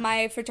both,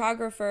 my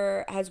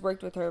photographer has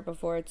worked with her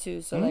before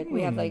too, so like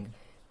we have like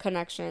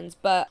connections.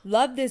 But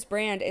love this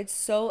brand. It's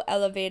so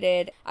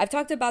elevated. I've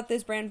talked about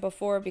this brand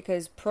before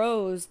because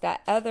Pros,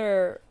 that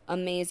other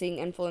amazing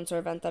influencer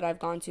event that I've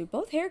gone to,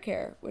 both hair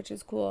care, which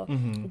is cool,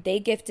 they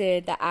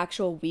gifted the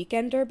actual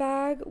weekender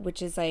bag,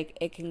 which is like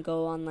it can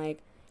go on like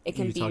it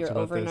can be your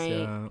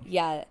overnight.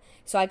 Yeah.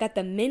 So I got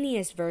the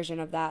miniest version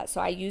of that.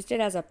 So I used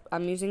it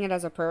I'm using it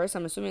as a purse.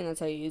 I'm assuming that's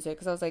how you use it.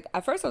 Because I was like,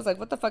 at first I was like,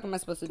 what the fuck am I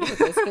supposed to do with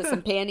this? Fit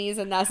some panties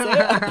and that's it.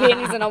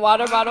 Panties and a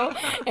water bottle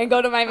and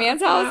go to my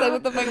man's house. Like,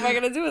 what the fuck am I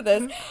going to do with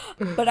this?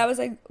 But I was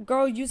like,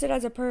 girl, use it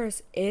as a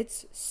purse.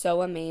 It's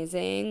so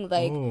amazing.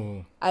 Like,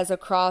 as a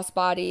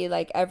crossbody,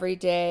 like every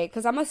day.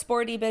 Because I'm a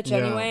sporty bitch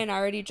anyway, and I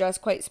already dress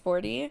quite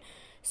sporty.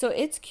 So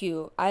it's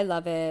cute. I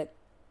love it.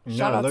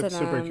 No, it looks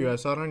super cute. I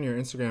saw it on your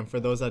Instagram. For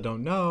those that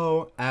don't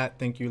know, at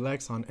Thank You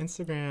Lex on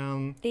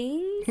Instagram.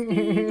 Thanks.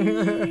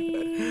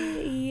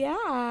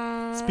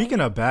 Yeah. Speaking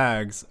of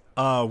bags,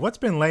 what's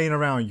been laying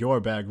around your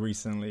bag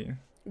recently?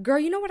 Girl,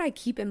 you know what I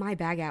keep in my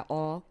bag at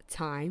all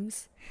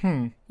times?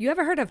 You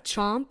ever heard of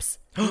Chomps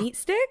meat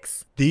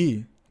sticks?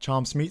 The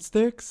Chomps meat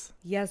sticks?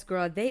 Yes,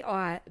 girl. They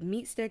are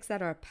meat sticks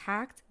that are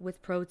packed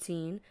with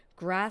protein,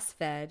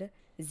 grass-fed,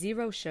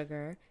 zero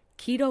sugar,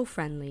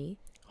 keto-friendly.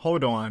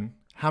 Hold on.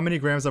 How many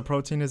grams of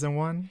protein is in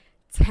one?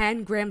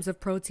 10 grams of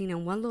protein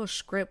in one little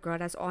script, girl.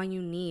 That's all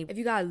you need. If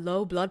you got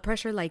low blood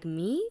pressure like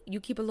me, you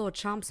keep a little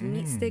Chomps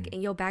meat stick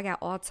in your bag at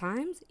all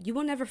times, you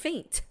will never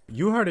faint.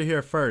 You heard it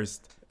here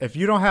first. If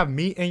you don't have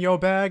meat in your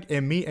bag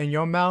and meat in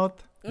your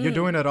mouth, you're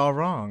doing it all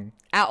wrong.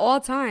 At all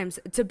times.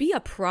 To be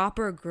a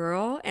proper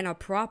girl and a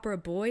proper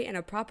boy and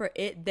a proper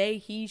it, they,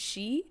 he,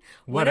 she,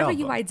 whatever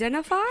you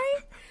identify,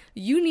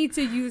 you need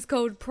to use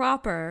code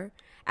PROPER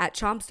at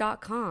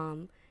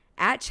chomps.com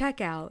at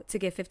checkout to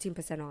get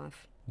 15%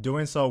 off.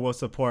 Doing so will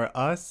support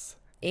us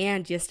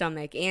and your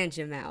stomach and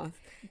your mouth.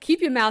 Keep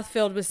your mouth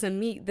filled with some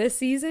meat this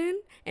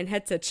season and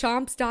head to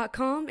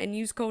chomps.com and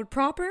use code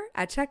PROPER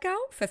at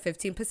checkout for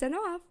 15%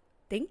 off.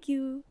 Thank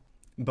you.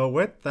 But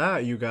with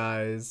that, you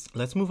guys,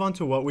 let's move on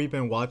to what we've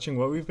been watching,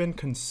 what we've been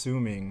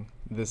consuming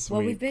this week.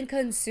 What we've been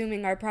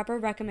consuming, our proper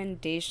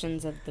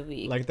recommendations of the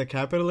week. Like the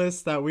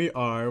capitalists that we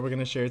are, we're going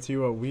to share to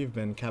you what we've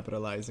been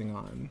capitalizing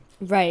on.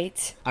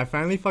 Right. I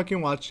finally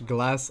fucking watched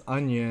Glass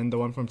Onion, the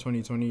one from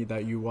 2020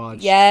 that you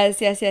watched.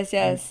 Yes.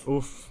 And,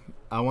 oof.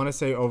 I want to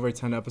say over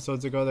 10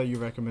 episodes ago that you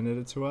recommended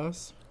it to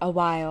us. A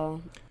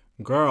while.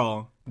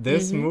 Girl,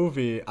 this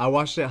movie, I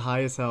watched it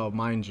high as hell,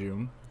 mind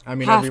you. I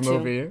mean, every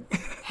movie.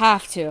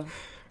 Have to.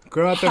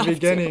 Girl, at the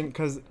beginning,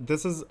 because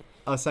this is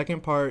a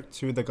second part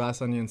to the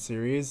Glass Onion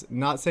series.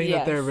 Not saying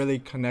that they're really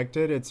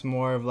connected. It's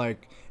more of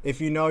like,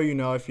 if you know, you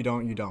know. If you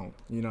don't, you don't.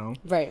 You know?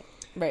 Right.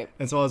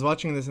 And so I was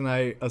watching this and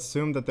I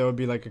assumed that there would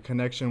be like a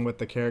connection with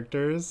the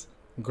characters.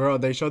 girl,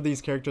 they showed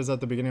these characters at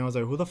the beginning. I was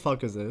like, who the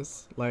fuck is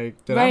this?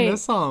 Like, did Right. I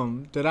miss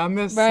some? Did I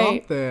miss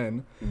Right.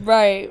 something?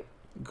 Right.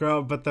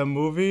 Girl, but the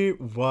movie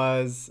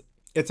was...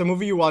 It's a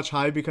movie you watch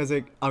high because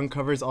it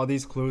uncovers all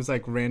these clues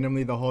like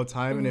randomly the whole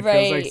time, and it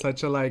feels like Right.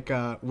 such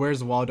a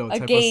Where's Waldo A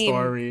type game. of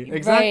story.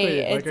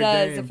 Exactly, Right. like It a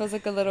does. game. It feels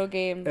like a little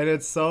game. And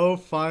it's so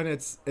fun.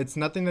 It's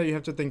nothing that you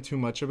have to think too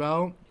much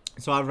about.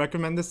 So I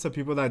recommend this to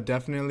people that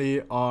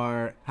definitely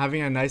are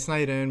having a nice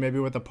night in, maybe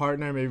with a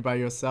partner, maybe by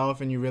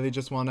yourself, and you really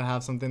just want to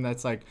have something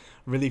that's like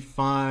really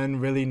fun,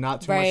 really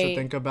not too much to Right.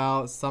 think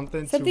about,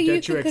 something to Something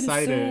get you you can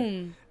excited.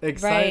 consume.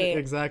 Excited, Right.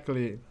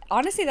 exactly.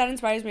 Honestly, that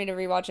inspires me to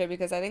rewatch it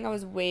because I think I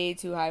was way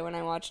too high when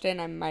I watched it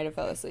and I might have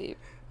fell asleep.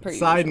 per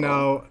Side usual.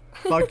 note,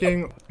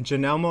 fucking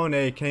Janelle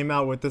Monáe came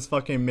out with this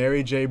fucking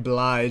Mary J.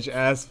 Blige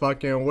ass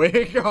fucking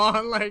wig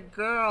on. Like,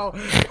 girl,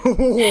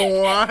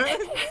 what?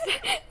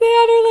 They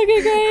had her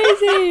looking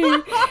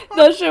crazy.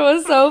 That shit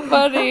was so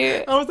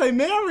funny. I was like,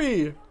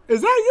 Mary,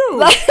 is that you?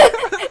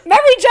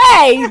 Mary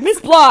J. Miss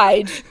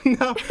Blige.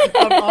 No,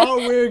 of all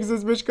wigs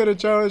this bitch could have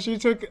chosen, she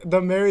took the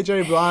Mary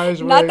J. Blige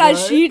wig. Not that right?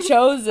 she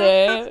chose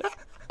it.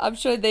 I'm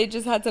sure they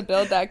just had to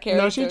build that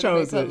character. No, she to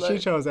chose make it. her She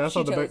look- chose it. I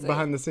saw she the chose it.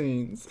 behind the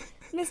scenes.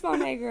 Miss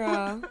Monet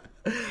girl.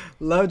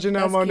 Love Janelle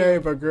That's Monáe,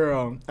 cute. but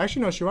girl,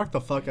 actually no, she rocked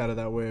the fuck out of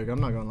that wig. I'm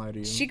not gonna lie to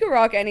you. She could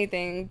rock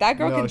anything. That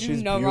girl no, can do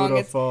she's no wrong.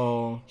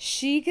 beautiful.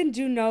 She can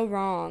do no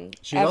wrong.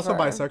 She's also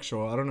ever.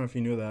 bisexual. I don't know if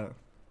you knew that.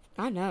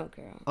 I know,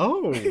 girl.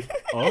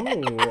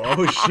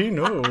 Oh, she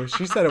knew.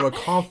 She said it with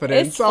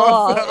confidence. It's full.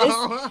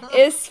 also.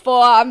 It's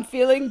full. I'm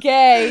feeling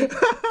gay.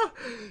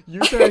 You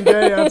turn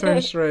gay, I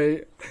turn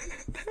straight.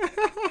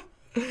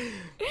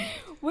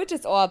 We're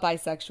just all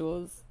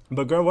bisexuals.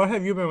 But girl, what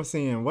have you been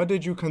seeing? What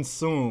did you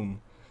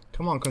consume?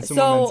 Come on, consumer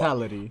So-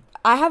 mentality.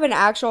 I have an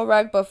actual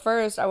rec, but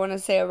first I want to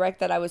say a rec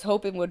that I was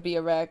hoping would be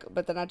a rec,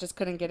 but then I just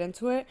couldn't get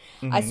into it.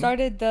 Mm-hmm. I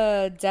started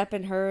the Depp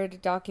and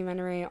Heard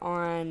documentary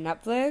on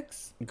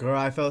Netflix. Girl,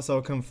 I felt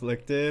so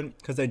conflicted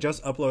because they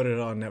just uploaded it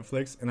on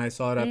Netflix and I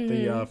saw it at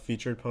Mm-hmm. the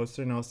featured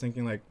poster and I was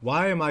thinking like,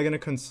 why am I going to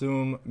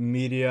consume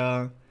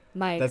media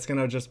Mike, that's going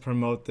to just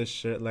promote this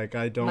shit? Like,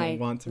 I don't Mike,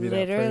 want to be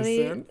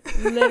literally, that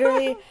person.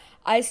 literally,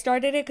 I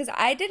started it because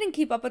I didn't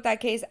keep up with that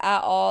case at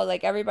all.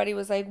 Like, everybody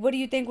was like, what do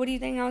you think? What do you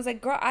think? And I was like,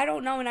 girl, I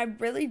don't know, and I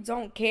really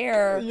don't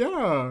care.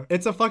 Yeah,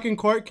 it's a fucking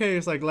court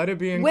case. Like, let it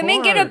be in Women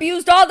court. get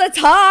abused all the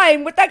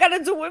time. What that got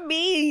to do with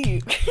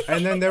me?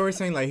 And then they were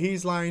saying like,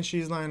 he's lying,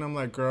 she's lying. I'm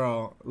like,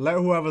 girl, let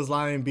whoever's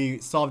lying be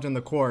solved in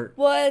the court.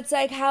 Well, it's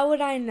like, how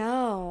would I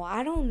know?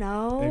 I don't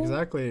know.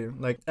 Exactly.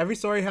 Like, every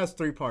story has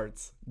 3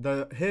 parts: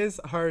 the his,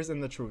 hers,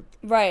 and the truth.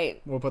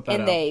 Right. We'll put that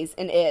And out. theys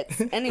and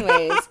it's.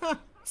 Anyways.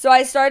 So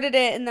I started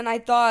it and then I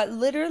thought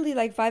literally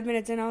like 5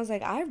 minutes in, I was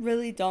like, I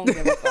really don't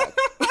give a fuck.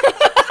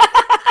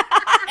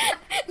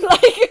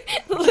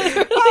 Like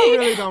literally,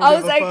 really don't I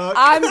give was a like, fuck.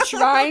 I'm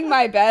trying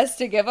my best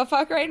to give a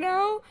fuck right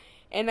now.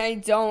 And I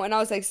don't. And I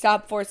was like,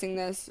 stop forcing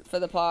this for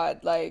the pod.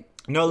 Like,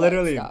 No, like,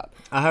 literally. stop.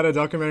 I had a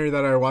documentary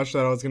that I watched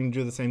that I was gonna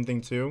do the same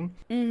thing too.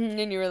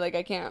 And you were like,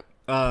 I can't.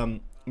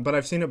 But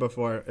I've seen it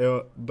before.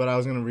 But I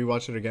was gonna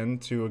rewatch it again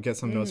to get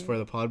some notes for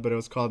the pod. But it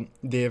was called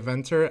 "The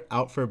Inventor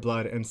Out for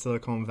Blood in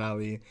Silicon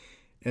Valley,"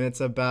 and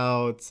it's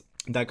about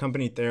that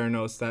company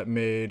Theranos that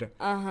made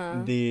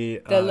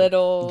the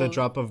little- the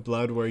drop of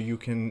blood where you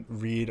can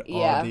read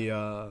Yeah. all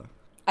the.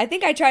 I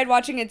think I tried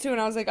watching it too and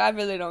I was like, I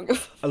really don't give a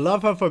fuck. I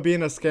love her for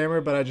being a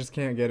scammer, but I just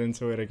can't get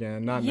into it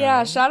again. Not Yeah,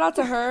 now. shout out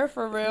to her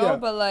for real. Yeah.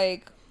 But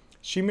like,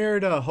 She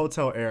married a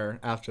hotel heir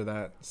after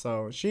that,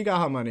 so she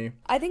got her money.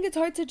 I think it's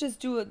hard to just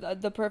do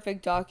the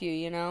perfect docu,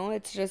 you know?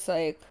 It's just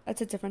like,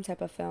 that's a different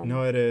type of film.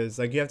 No, it is.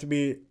 Like, you have to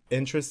be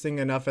interesting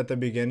enough at the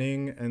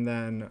beginning and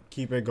then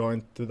keep it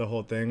going through the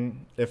whole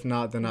thing. If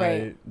not, then I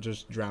Right.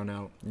 just drown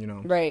out, you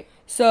know? Right.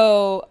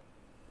 So,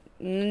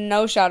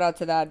 no shout out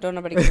to that. Don't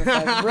nobody give a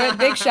fuck.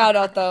 Big shout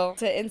out though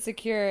to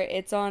Insecure.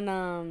 It's on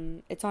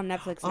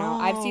Netflix now.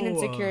 I've seen Oh.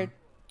 Insecure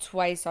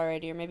twice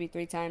already, or maybe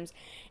 3 times,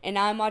 and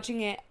now I'm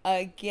watching it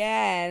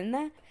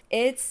again.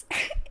 It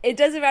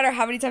doesn't matter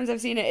how many times I've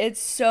seen it. It's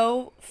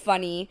so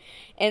funny,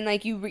 and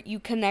like you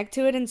connect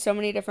to it in so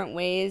many different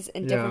ways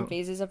in different Yeah.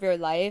 phases of your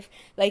life.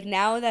 Like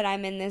now that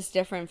I'm in this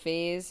different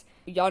phase,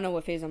 y'all know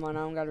what phase I'm on.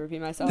 I don't gotta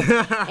repeat myself.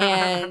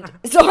 And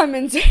so I'm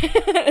into.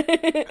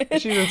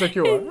 She's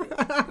insecure.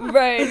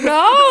 Right?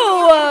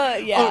 No.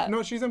 Yeah. Oh,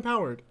 no, she's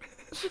empowered.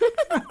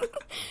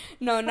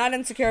 No, not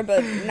insecure,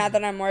 but now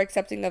that I'm more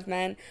accepting of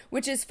men,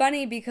 which is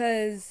funny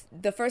because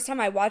the first time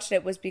I watched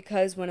it was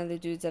because one of the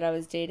dudes that I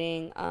was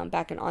dating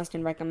back in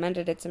Austin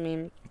recommended it to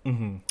me.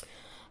 Mm-hmm.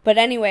 But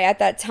anyway, at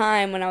that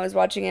time when I was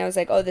watching it, I was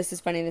like, oh, this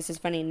is funny, this is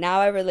funny. Now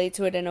I relate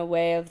to it in a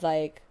way of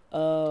like,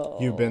 oh.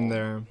 You've been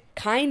there.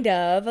 Kind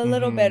of, a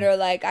little bit, or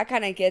like, I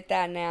kind of get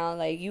that now.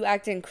 Like, you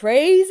acting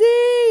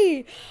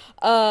crazy.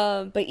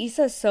 But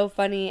Issa's so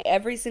funny.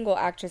 Every single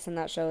actress in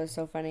that show is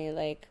so funny.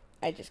 Like,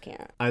 I just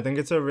can't. I think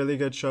it's a really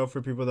good show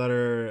for people that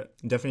are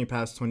definitely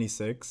past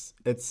 26.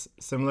 It's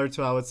similar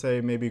to, I would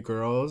say, maybe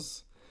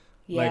Girls.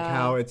 Yeah. Like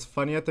how it's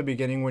funny at the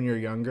beginning when you're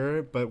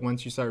younger, but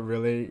once you start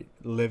really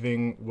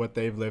living what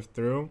they've lived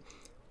through,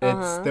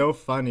 It's still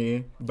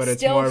funny, but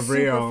it's still more super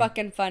real.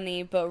 fucking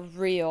funny, but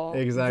real.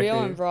 Exactly.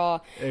 Real and raw.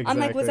 Exactly. I'm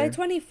like, was I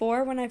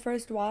 24 when I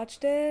first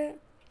watched it?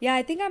 Yeah,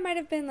 I think I might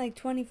have been like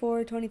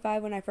 24,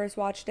 25 when I first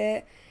watched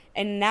it.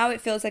 And now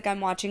it feels like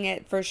I'm watching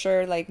it for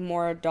sure, like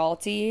more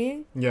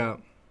adulty. Yeah.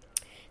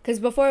 Because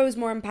before it was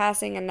more in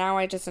passing, and now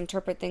I just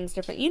interpret things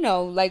different. You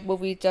know, like what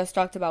we just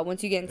talked about.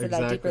 Once you get into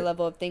that deeper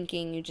level of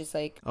thinking, you just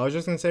like... I was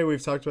just going to say,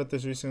 we've talked about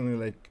this recently,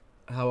 like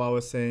how I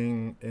was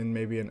saying in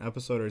maybe an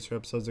episode or 2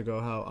 episodes ago,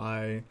 how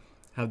I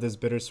have this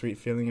bittersweet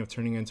feeling of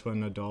turning into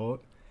an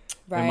adult.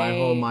 Right. And my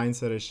whole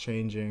mindset is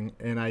changing.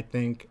 And I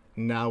think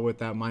now with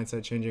that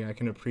mindset changing, I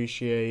can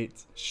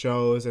appreciate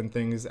shows and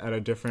things at a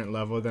different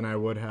level than I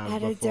would have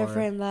before. At a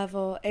different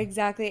level.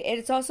 Exactly.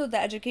 It's also the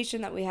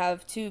education that we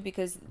have too,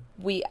 because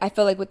I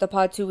feel like with the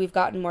pod too, we've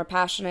gotten more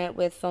passionate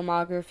with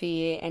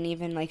filmography and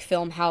even like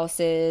film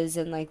houses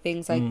and like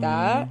things like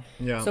that.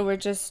 Yeah. So we're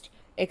just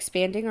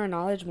expanding our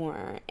knowledge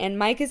more. And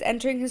Mike is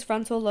entering his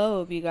frontal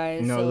lobe, you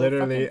guys. No, so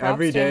literally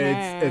every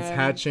day it's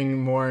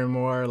hatching more and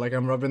more. Like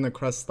I'm rubbing the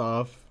crust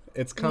off.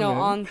 It's coming. No,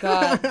 on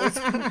God. It's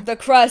the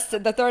crust,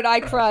 the third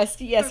eye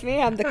crust. Yes,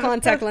 ma'am. The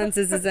contact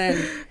lenses is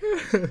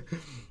in.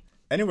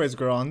 Anyways,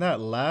 girl, on that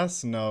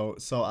last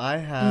note, so I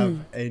have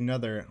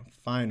another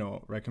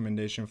final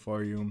recommendation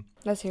for you.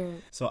 Let's hear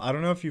it. So I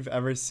don't know if you've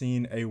ever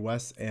seen a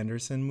Wes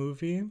Anderson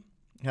movie.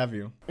 Have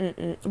you?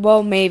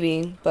 Well,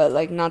 maybe, but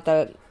like not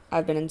that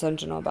I've been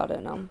intentional about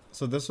it, no.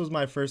 So this was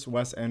my first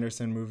Wes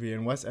Anderson movie,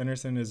 and Wes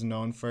Anderson is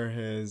known for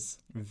his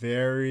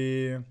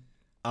very...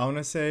 I want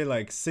to say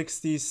like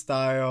 60s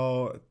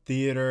style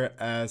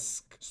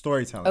theater-esque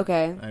storytelling.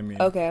 Okay.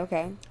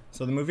 Okay.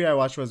 So the movie I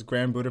watched was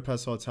Grand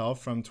Budapest Hotel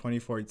from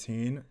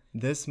 2014.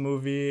 This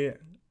movie,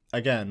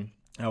 again,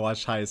 I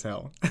watched high as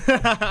hell.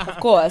 Of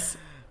course.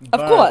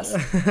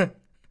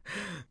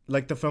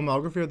 Like the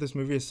filmography of this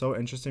movie is so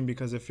interesting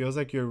because it feels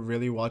like you're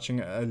really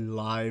watching a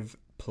live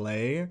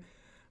play,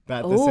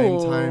 but at the same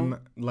time,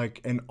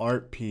 like an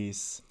art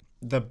piece.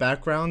 The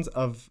backgrounds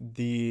of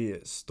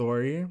the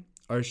story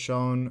are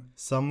shown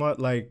somewhat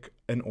like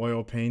an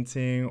oil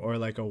painting or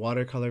like a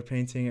watercolor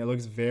painting. It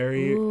looks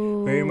very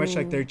much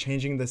like they're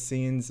changing the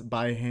scenes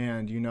by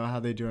hand. You know how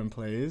they do in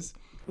plays?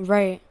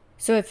 Right.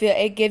 So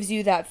it gives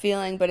you that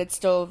feeling, but it's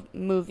still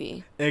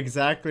movie.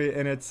 Exactly.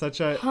 And it's such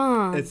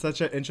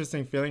an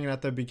interesting feeling. And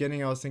at the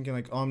beginning, I was thinking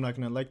like, oh, I'm not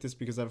going to like this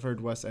because I've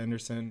heard Wes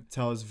Anderson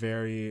tells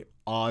very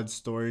odd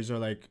stories or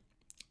like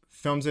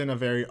films in a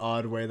very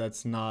odd way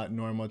that's not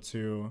normal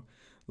to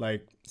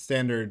like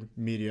standard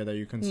media that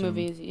you consume.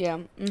 Movies, yeah.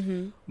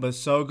 Mm-hmm. But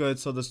so good.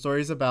 So the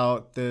story's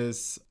about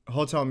this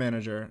hotel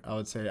manager, I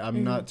would say.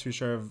 I'm not too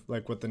sure of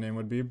like what the name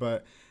would be,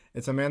 but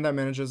it's a man that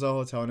manages a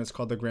hotel and it's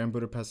called the Grand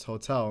Budapest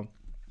Hotel.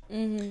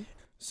 Mm-hmm.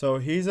 So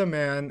he's a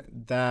man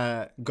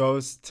that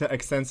goes to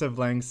extensive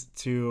lengths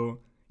to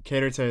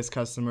cater to his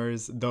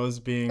customers, those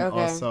being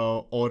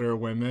also older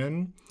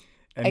women.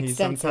 And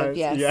extensive,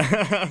 he sometimes,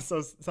 yeah.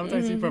 So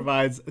sometimes he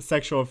provides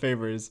sexual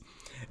favors.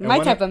 And my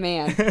type of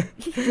man.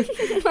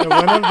 And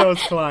one of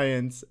those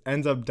clients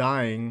ends up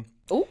dying.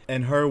 Ooh.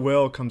 And her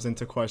will comes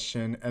into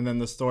question. And then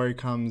the story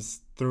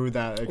comes through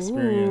that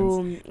experience.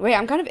 Ooh. Wait,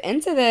 I'm kind of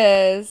into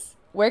this.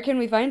 Where can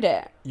we find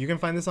it? You can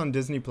find this on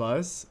Disney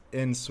Plus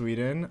in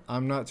Sweden.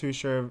 I'm not too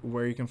sure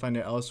where you can find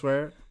it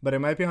elsewhere. But it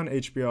might be on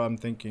HBO, I'm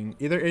thinking.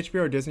 Either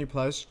HBO or Disney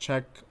Plus.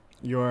 Check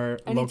your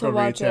local retailer. I need to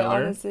watch it,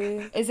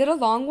 honestly. Is it a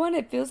long one?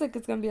 It feels like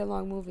it's going to be a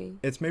long movie.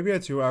 It's maybe a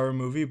 2-hour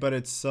movie, but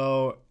it's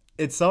so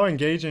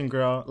engaging,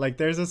 girl. Like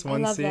there's this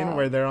one scene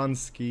where they're on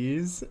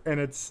skis and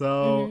it's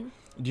so...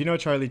 Do you know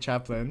Charlie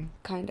Chaplin?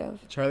 Kind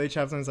of. Charlie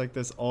Chaplin's like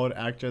this old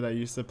actor that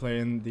used to play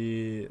in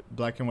the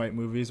black and white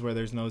movies where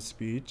there's no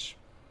speech.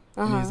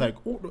 And he's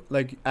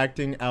like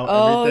acting out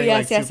everything.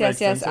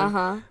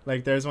 Yes.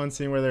 Like there's one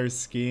scene where they're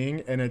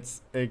skiing and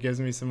it gives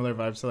me similar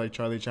vibes to like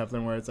Charlie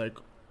Chaplin where it's like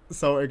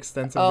so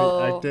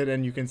extensively acted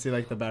and you can see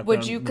like the background.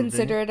 Would you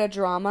consider it a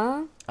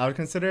drama? I would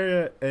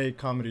consider it a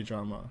comedy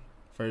drama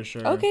for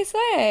sure. Okay,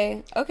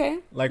 slay. Okay.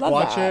 Like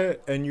watch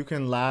it and you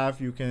can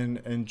laugh, you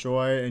can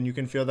enjoy, and you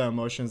can feel the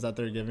emotions that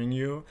they're giving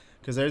you.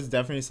 Because there's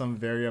definitely some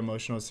very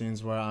emotional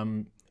scenes where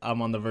I'm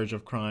on the verge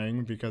of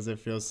crying because it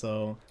feels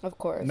so, of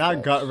course,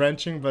 not gut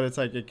wrenching, but it's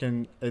like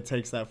it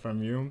takes that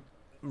from you.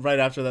 Right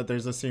after that,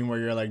 there's a scene where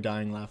you're like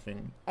dying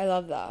laughing. I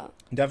love that.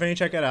 Definitely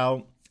check it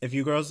out. If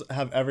you girls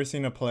have ever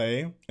seen a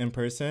play in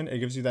person, it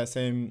gives you that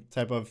same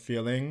type of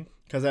feeling.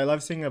 Because I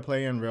love seeing a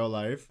play in real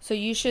life. So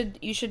you should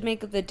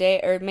make the day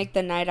or make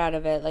the night out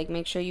of it. Like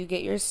make sure you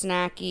get your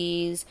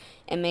snackies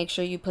and make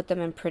sure you put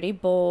them in pretty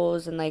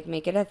bowls and like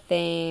make it a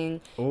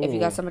thing. Ooh, if you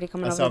got somebody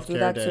coming over, do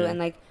that too. And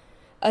like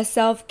a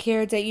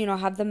self-care day,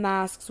 have the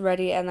masks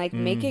ready and like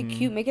make it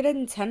cute, make it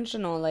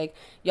intentional. Like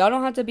y'all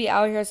don't have to be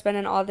out here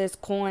spending all this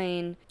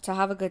coin to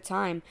have a good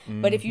time.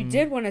 But if you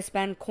did want to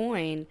spend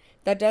coin,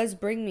 that does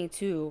bring me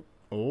to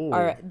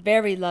our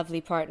very lovely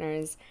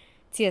partners,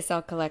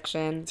 TSL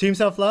Collection. Team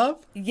Self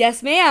Love?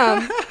 Yes,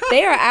 ma'am.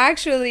 They are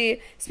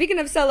actually, speaking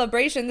of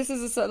celebration, this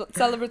is a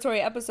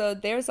celebratory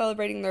episode. They're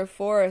celebrating their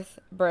 4th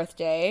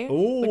birthday,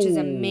 which is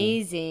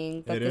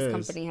amazing that this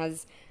company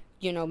has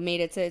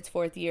made it to its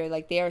 4th year.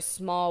 Like, they are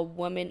small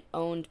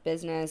woman-owned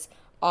business,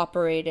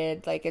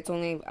 operated. Like, it's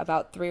only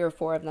about 3 or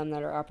 4 of them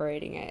that are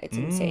operating it. It's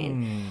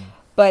insane.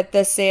 But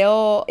the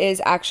sale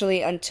is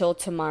actually until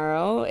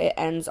tomorrow. It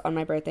ends on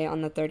my birthday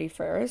on the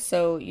 31st.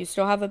 So you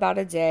still have about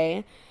a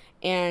day,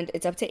 and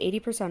it's up to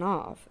 80%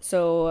 off.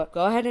 So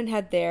go ahead and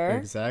head there.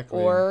 Exactly.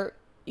 Or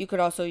you could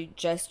also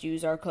just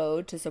use our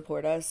code to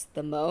support us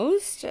the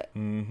most.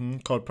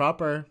 Code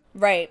proper.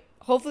 Right.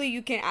 Hopefully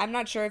you can. I'm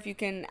not sure if you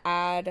can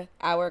add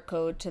our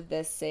code to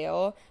this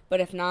sale, but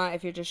if not,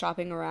 if you're just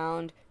shopping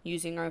around,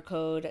 using our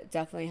code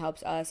definitely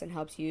helps us and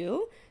helps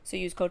you. So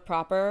use code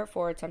proper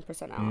for 10%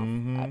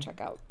 off at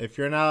checkout. If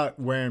you're not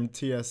wearing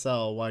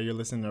TSL while you're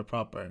listening to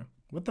proper,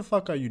 what the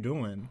fuck are you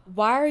doing?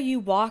 Why are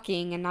you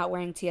walking and not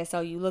wearing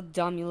TSL? You look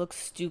dumb. You look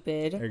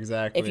stupid.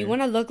 Exactly. If you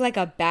want to look like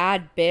a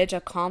bad bitch, a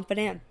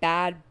confident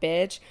bad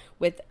bitch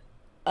with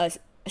a...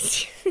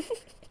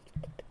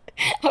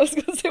 I was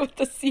going to say with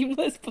a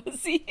seamless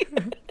pussy.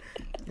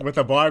 With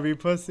a Barbie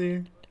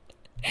pussy?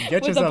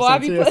 Get With yourself a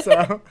Barbie some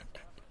TSL.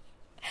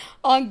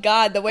 On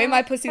God, the way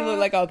my pussy look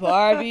like a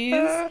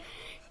Barbie's,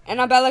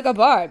 and I bet like a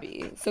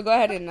Barbie. So go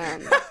ahead and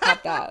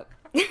pop that.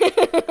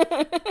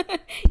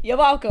 You're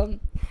welcome.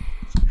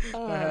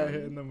 I had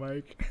hitting the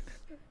mic.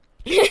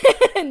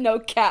 No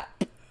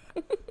cap.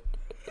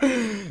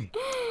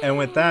 And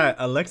with that,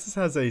 Alexis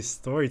has a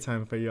story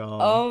time for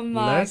y'all. Oh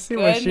my Let's see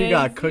what she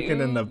got goodness, cooking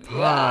you in the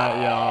pot,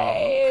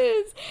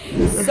 y'all.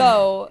 guys.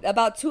 So,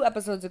 about 2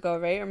 episodes ago,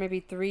 right? Or maybe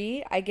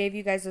 3, I gave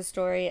you guys a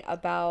story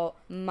about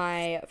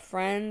my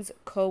friend's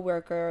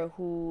coworker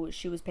who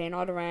she was paying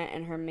all the rent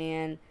and her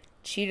man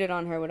cheated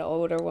on her with an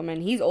older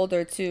woman. He's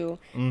older too.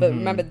 But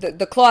remember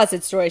the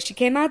closet story. She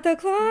came out the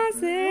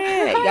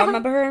closet. Y'all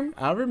remember her?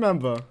 I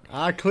remember.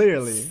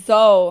 Clearly.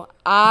 So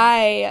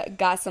I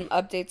got some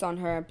updates on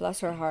her. Bless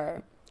her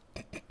heart.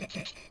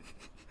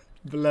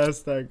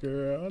 Bless that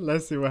girl.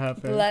 Let's see what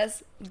happened.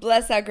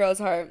 Bless that girl's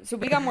heart. So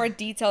we got more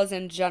details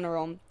in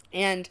general.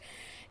 And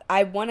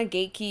I want to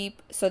gatekeep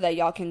so that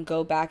y'all can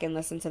go back and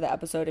listen to the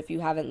episode if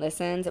you haven't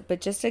listened.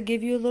 But just to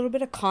give you a little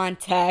bit of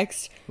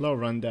context. Little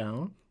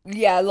rundown.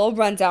 Yeah, a little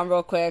rundown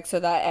real quick so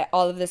that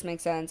all of this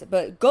makes sense.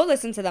 But go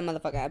listen to that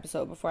motherfucking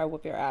episode before I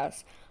whoop your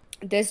ass.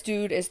 This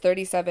dude is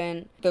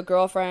 37. The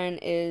girlfriend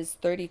is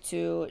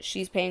 32.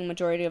 She's paying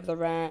majority of the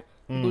rent.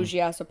 Bougie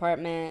ass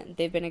apartment.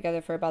 They've been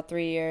together for about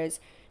 3 years.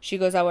 She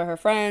goes out with her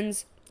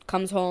friends,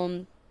 comes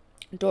home,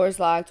 door's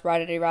locked,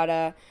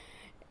 rada-de-rada.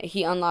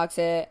 He unlocks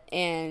it,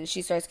 and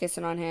she starts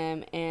kissing on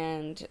him,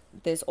 and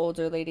this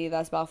older lady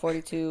that's about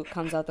 42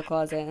 comes out the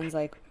closet and is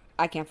like,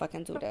 I can't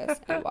fucking do this,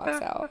 and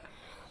walks out.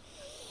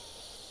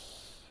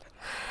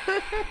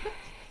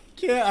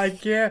 I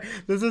can't.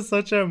 This is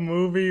such a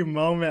movie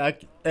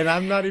moment. And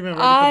I'm not even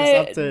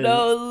ready for this update.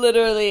 No,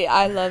 literally,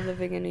 I love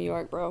living in New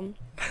York, bro.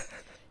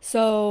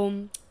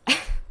 So,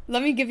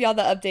 let me give y'all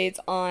the updates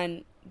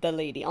on the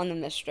lady, on the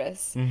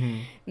mistress.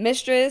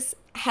 Mistress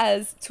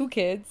has 2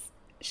 kids.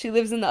 She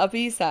lives in the Upper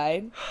East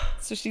Side,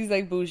 so she's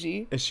like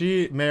bougie. Is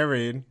she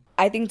married?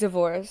 I think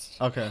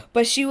divorced. Okay.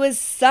 But she was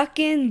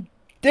sucking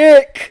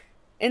dick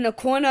in the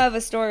corner of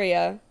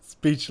Astoria.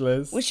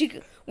 Speechless. When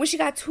she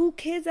got 2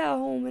 kids at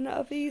home in the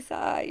Upper East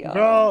Side,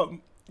 y'all.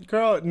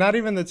 Girl, not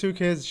even the 2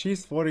 kids.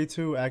 She's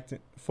 42 acting.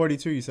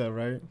 42, you said,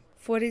 right?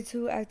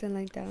 42 acting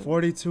like that.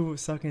 42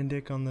 sucking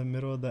dick on the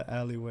middle of the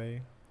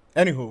alleyway.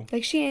 Anywho.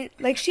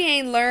 Like she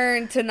ain't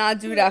learned to not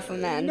do that for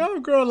men. No,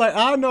 girl, like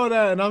I know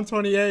that, and I'm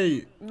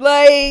 28.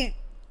 Like,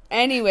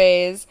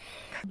 anyways,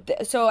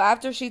 so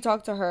after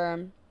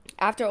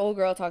old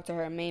girl talked to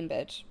her, main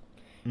bitch,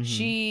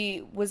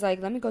 she was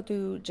like, let me go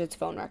through Jit's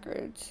phone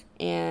records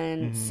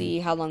and see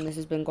how long this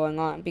has been going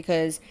on,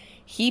 because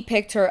he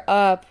picked her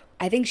up.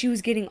 I think she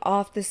was getting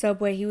off the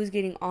subway, he was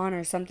getting on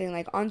or something,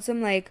 like on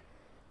some like,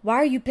 why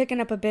are you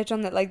picking up a bitch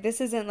on that? Like, this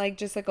isn't like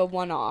just like a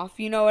one-off,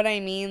 you know what I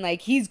mean?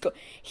 Like, he's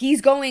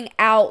going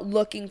out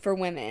looking for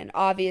women,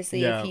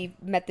 obviously. If he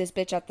met this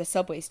bitch at the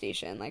subway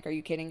station, like, are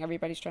you kidding?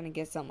 Everybody's trying to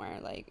get somewhere,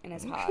 like, and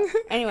it's hot.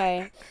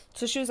 Anyway,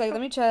 so she was like,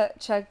 let me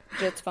check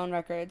Jit's phone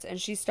records, and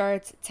she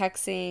starts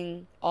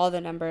texting all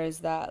the numbers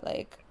that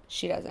like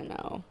she doesn't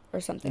know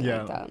or something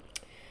like that.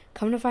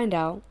 Come to find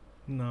out,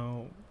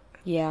 no,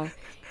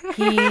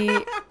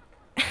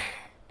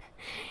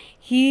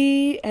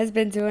 he has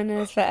been doing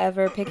this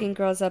forever, picking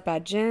girls up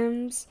at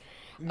gyms.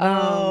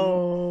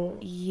 No.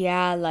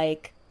 Yeah,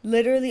 like,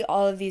 literally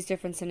all of these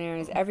different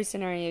scenarios. Every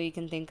scenario you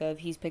can think of,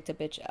 he's picked a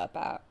bitch up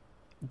at.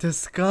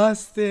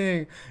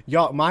 Disgusting.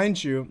 Y'all,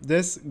 mind you,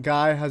 this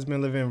guy has been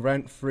living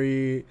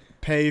rent-free,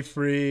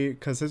 pay-free,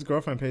 because his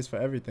girlfriend pays for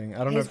everything.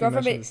 I don't know if you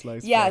mentioned this.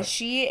 Like, yeah,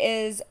 she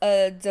is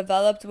a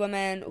developed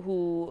woman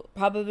who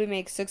probably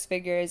makes 6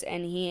 figures,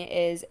 and he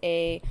is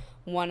a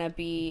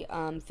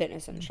wannabe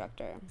fitness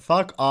instructor.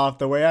 Fuck off.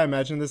 The way I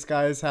imagine this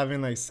guy is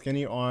having like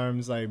skinny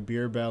arms, like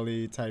beer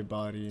belly type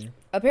body.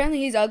 Apparently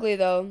he's ugly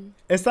though.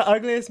 It's the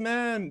ugliest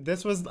man.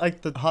 This was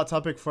like the hot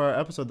topic for our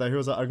episode, that he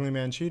was an ugly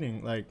man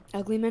cheating. Like,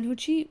 ugly men who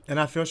cheat. and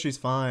I feel she's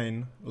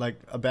fine. Like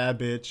a bad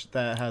bitch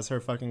that has her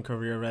fucking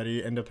career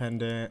ready,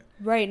 independent.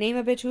 Right, name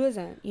a bitch who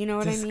isn't. You know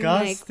what I mean?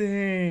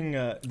 Disgusting.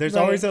 There's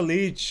Right. always a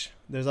leach.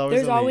 There's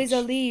always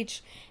a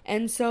leech.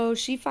 And so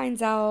she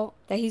finds out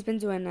that he's been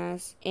doing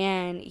this,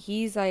 and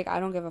he's like, I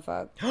don't give a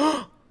fuck.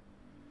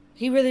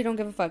 He really don't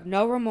give a fuck.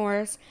 No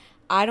remorse.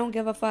 I don't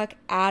give a fuck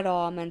at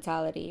all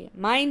mentality.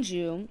 Mind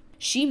you,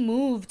 she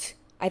moved,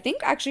 I think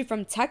actually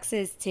from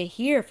Texas to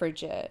here for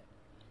Jit.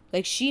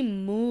 Like, she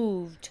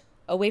moved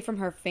away from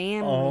her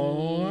family.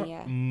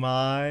 Oh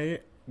my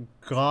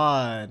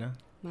God.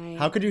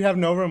 How could you have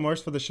no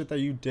remorse for the shit that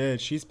you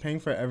did? She's paying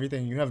for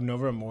everything. You have no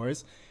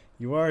remorse.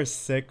 You are a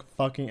sick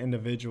fucking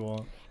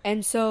individual.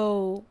 And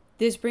so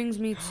this brings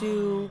me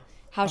to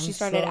how she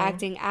started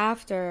acting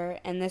after,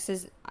 and this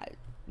is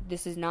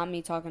not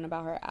me talking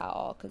about her at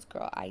all, because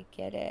girl, I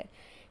get it.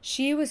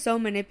 She was so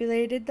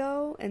manipulated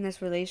though in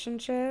this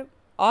relationship.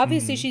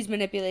 Obviously she's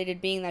manipulated,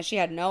 being that she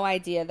had no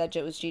idea that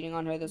Jit was cheating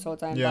on her this whole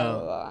time. Yeah. Blah,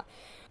 blah, blah.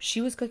 She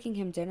was cooking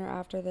him dinner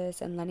after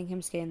this and letting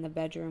him stay in the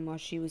bedroom while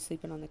she was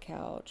sleeping on the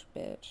couch,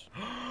 bitch.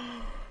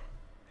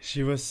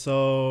 She was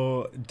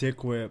so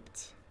dick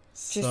whipped.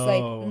 Just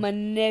like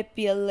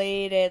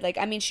manipulated. Like,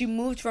 I mean, she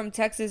moved from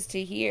Texas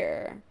to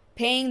here,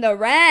 paying the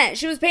rent.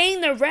 She was paying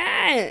the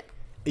rent.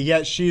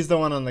 Yet she's the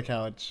one on the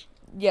couch.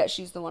 Yeah,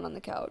 she's the one on the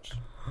couch.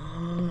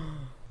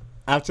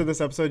 After this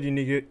episode, you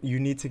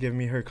need to give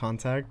me her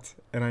contact,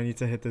 and I need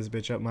to hit this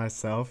bitch up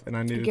myself, and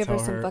I need to give tell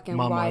her some her fucking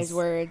mamas. wise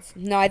words.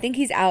 No, I think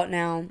he's out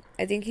now.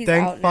 Thank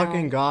out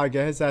fucking now. God,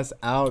 get his ass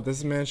out.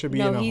 This man should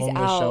be in a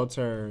homeless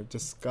shelter.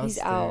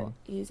 Disgusting.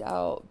 He's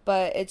out.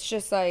 But it's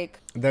just like,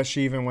 that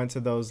she even went to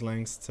those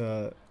lengths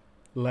to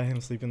let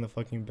him sleep in the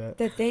fucking bed.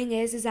 the thing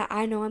is that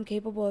I know I'm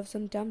capable of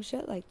some dumb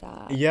shit like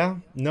that. Yeah.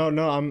 No,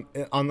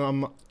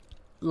 I'm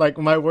like,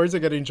 my words are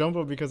getting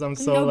jumbled because I'm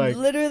so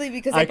literally,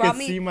 because I could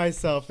see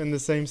myself in the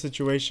same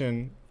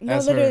situation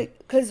as literally, her.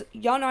 because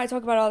y'all know I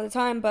talk about it all the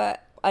time,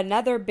 but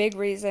another big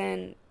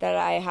reason that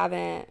I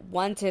haven't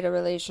wanted a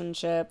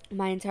relationship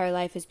my entire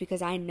life is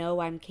because I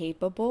know I'm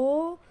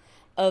capable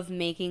of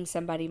making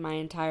somebody my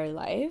entire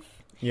life.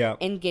 Yeah.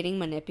 And getting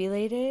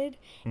manipulated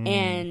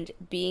and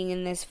being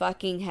in this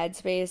fucking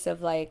headspace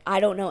of like, I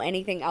don't know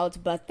anything else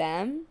but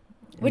them.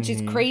 Which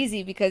is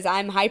crazy because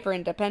I'm hyper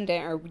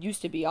independent, or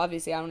used to be.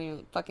 Obviously, I don't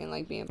even fucking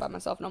like being by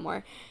myself no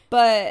more.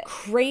 But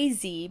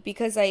crazy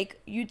because, like,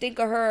 you think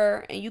of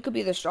her and you could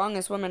be the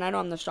strongest woman. I know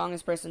I'm the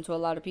strongest person to a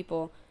lot of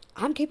people.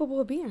 I'm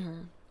capable of being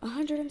her.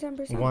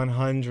 110%.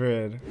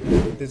 100.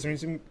 This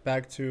brings me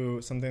back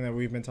to something that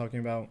we've been talking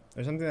about,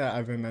 or something that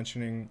I've been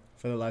mentioning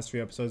for the last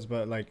few episodes,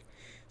 but like,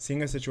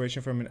 seeing a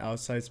situation from an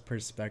outside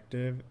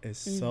perspective is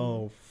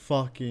so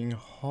fucking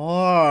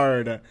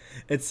hard.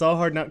 It's so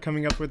hard not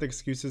coming up with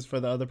excuses for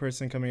the other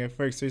person, coming up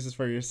for excuses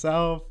for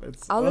yourself.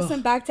 I'll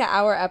listen back to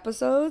our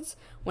episodes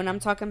when I'm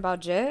talking about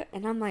Jit,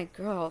 and I'm like,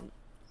 girl,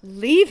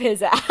 leave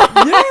his ass.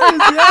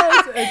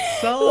 Yes.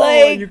 It's so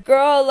like,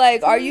 girl,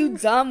 like, are you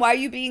dumb? Why are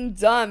you being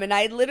dumb? And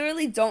I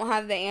literally don't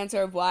have the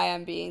answer of why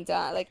I'm being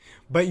dumb. Like,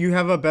 but you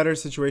have a better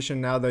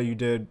situation now than you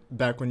did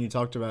back when you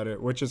talked about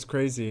it, which is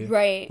crazy.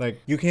 Right. Like,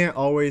 you can't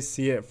always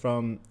see it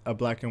from a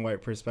black and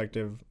white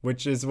perspective,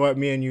 which is what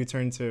me and you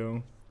turn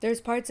to. There's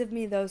parts of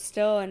me, though,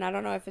 still, and I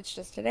don't know if it's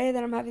just today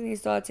that I'm having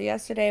these thoughts or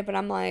yesterday, but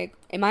I'm like,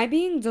 am I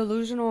being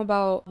delusional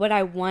about what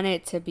I want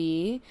it to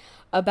be?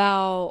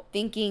 About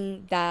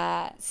thinking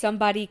that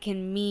somebody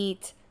can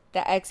meet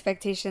the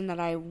expectation that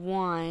I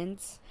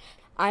want?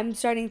 I'm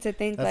starting to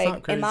think,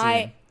 that's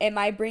like, am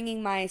I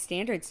bringing my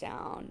standards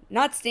down?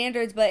 Not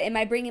standards, but am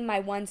I bringing my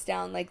wants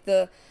down? Like,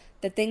 the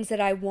things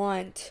that I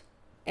want.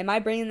 Am I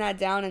bringing that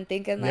down and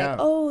thinking, like,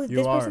 oh,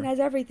 this person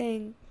has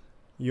everything?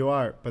 You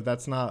are, but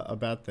that's not a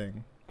bad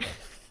thing.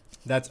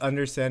 That's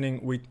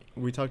understanding.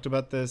 We talked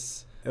about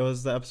this. It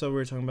was the episode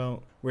we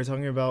were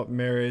talking about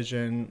marriage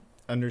and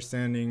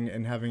understanding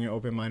and having an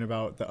open mind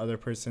about the other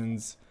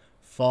person's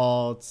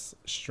faults,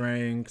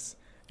 strengths.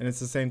 And it's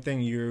the same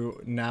thing. You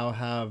now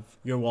have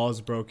your walls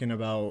broken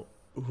about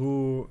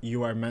who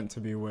you are meant to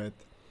be with,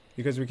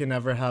 because we can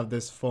never have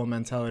this full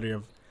mentality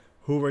of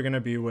who we're going to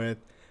be with,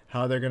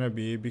 how they're going to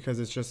be, because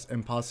it's just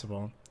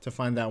impossible to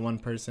find that one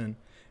person.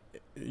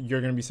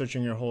 You're going to be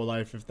searching your whole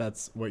life if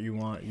that's what you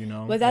want, you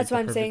know? Well, that's like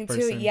what I'm saying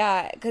too.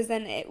 Yeah. Because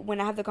then when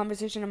I have the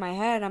conversation in my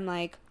head, I'm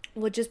like,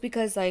 well, just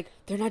because like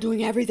they're not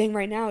doing everything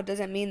right now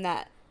doesn't mean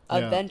that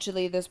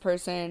eventually this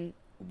person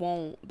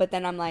won't. But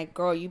then I'm like,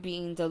 girl, you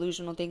being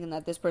delusional thinking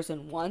that this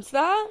person wants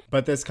that?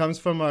 But this comes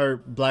from our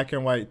black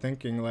and white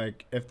thinking.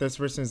 Like, if this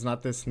person is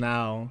not this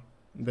now,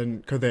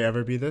 then could they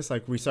ever be this?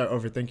 Like, we start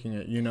overthinking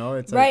it, you know?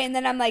 It's right. Like, And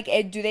then I'm like,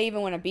 do they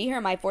even want to be here?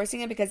 Am I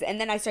forcing it? Because,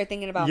 and then I start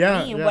thinking about me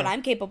and what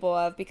I'm capable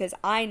of, because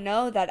I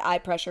know that I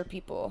pressure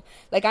people.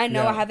 Like, I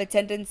know I have a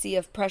tendency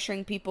of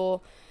pressuring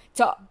people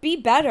to be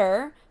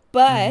better,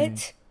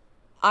 but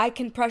I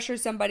can pressure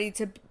somebody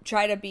to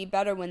try to be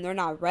better when they're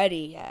not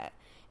ready yet.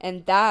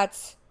 And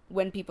that's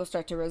when people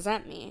start to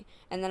resent me.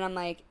 And then I'm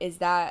like, is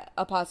that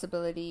a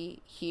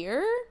possibility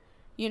here?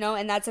 You know,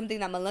 and that's something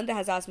that Melinda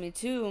has asked me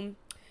too.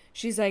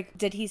 She's like,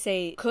 did he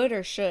say could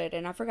or should?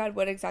 And I forgot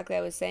what exactly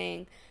I was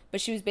saying. But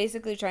she was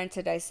basically trying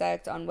to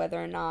dissect on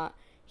whether or not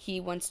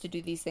he wants to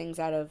do these things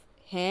out of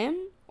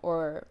him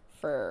or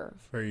for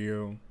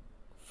you.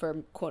 For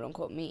quote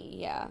unquote me,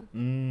 yeah.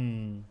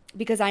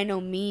 Because I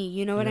know me,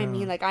 you know what I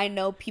mean? Like I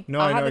know people. No,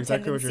 I I have know a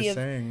exactly what tendency you're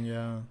saying.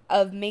 Yeah.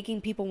 Of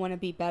making people want to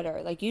be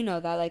better. Like you know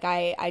that. Like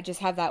I just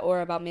have that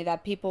aura about me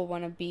that people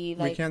want to be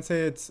like. We can't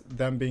say it's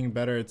them being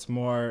better. It's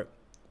more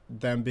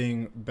them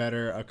being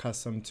better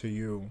accustomed to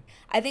you.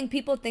 I think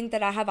people think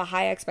that I have a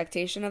high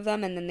expectation of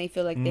them and then they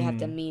feel like they have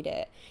to meet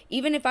it.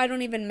 Even if I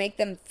don't even make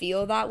them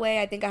feel that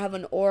way, I think I have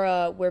an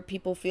aura where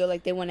people feel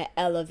like they want to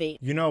elevate.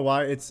 You know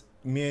why? It's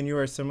me and you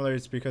are similar.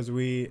 It's because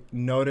we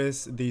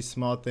notice these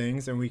small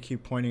things and we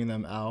keep pointing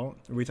them out.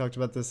 We talked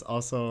about this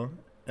also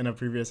in a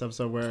previous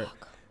episode where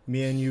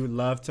me and you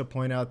love to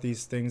point out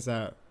these things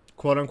that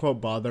quote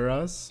unquote bother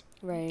us.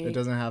 Right. It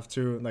doesn't have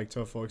to like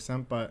to a full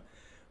extent, but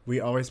we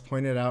always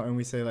point it out and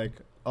we say like,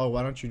 oh,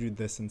 why don't you do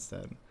this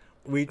instead?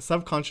 We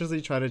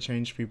subconsciously try to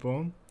change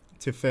people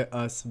to fit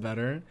us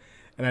better.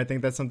 And I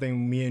think that's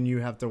something me and you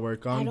have to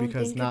work on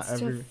because not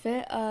every to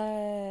fit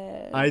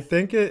us. I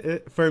think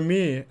it for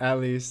me, at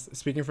least,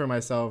 speaking for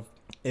myself,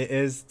 it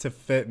is to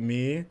fit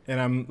me. And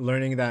I'm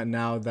learning that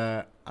now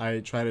that I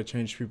try to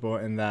change people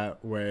in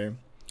that way.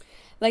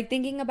 Like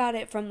thinking about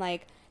it from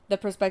like the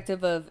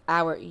perspective of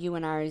you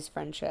and I's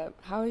friendship.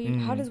 How are you?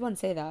 How does one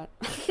say that?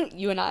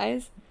 You and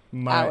I's?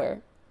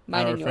 Mine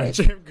and yours.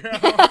 Friendship, girl.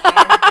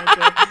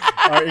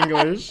 Our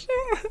English.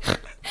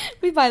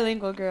 We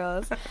bilingual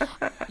girls.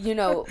 You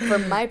know,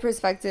 from my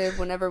perspective,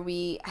 whenever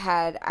we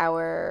had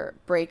our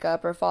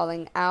breakup or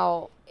falling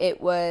out,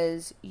 it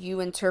was you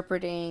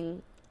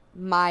interpreting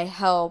my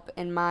help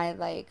and my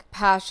like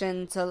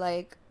passion to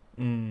like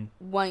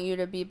want you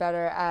to be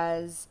better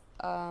as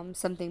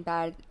something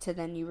bad, to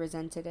then you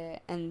resented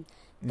it. And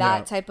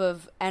that type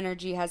of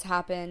energy has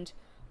happened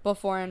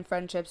before in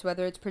friendships,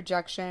 whether it's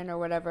projection or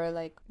whatever.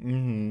 Like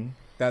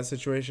that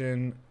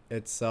situation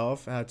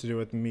itself had to do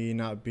with me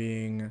not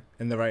being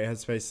in the right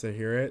headspace to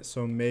hear it.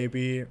 So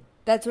maybe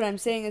that's what I'm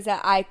saying, is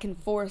that I can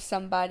force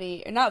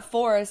somebody, or not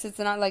force, it's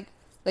not like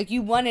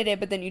you wanted it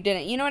but then you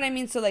didn't, you know what I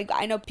mean? So like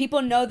I know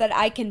people know that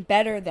I can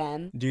better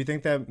them. Do you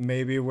think that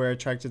maybe we're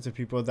attracted to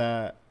people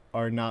that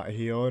are not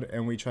healed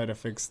and we try to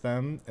fix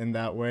them in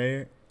that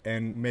way?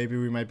 And maybe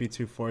we might be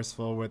too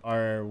forceful with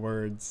our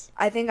words.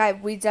 I think I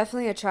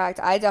definitely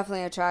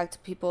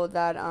attract people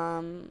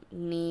that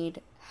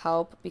need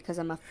help because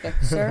I'm a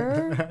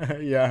fixer.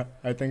 Yeah,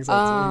 I think so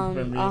too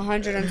for me.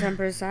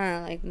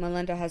 110%. Like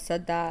Melinda has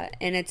said that,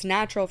 and it's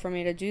natural for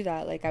me to do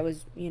that. Like I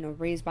was,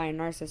 raised by a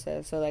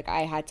narcissist, so like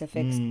I had to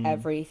fix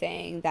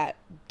everything that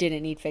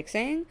didn't need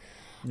fixing.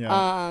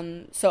 Yeah.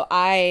 So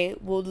I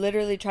will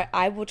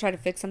try to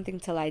fix something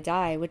till I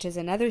die, which is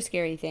another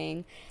scary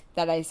thing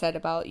that I said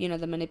about,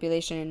 the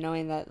manipulation and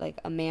knowing that like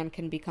a man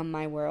can become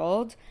my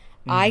world.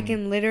 I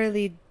can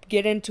literally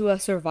get into a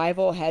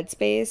survival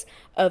headspace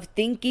of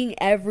thinking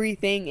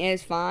everything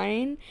is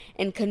fine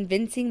and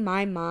convincing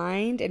my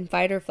mind in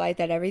fight or flight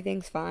that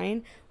everything's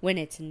fine when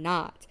it's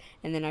not.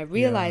 And then I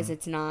realize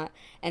it's not.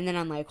 And then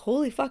I'm like,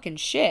 holy fucking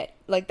shit.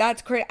 Like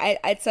that's crazy.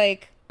 It's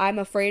like, I'm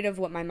afraid of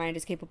what my mind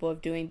is capable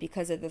of doing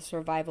because of the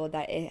survival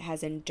that it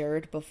has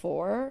endured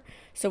before.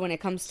 So when it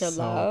comes to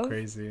love,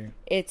 crazy.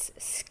 It's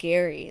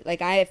scary.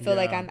 Like I feel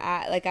like I'm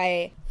at, like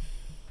I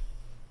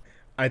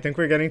think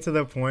we're getting to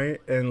the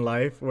point in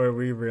life where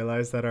we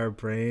realize that our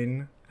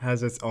brain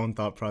has its own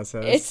thought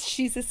process.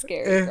 She's a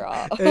scary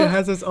girl. It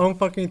has its own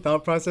fucking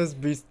thought process.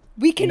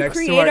 We can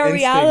create our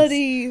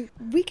reality.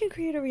 We can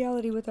create a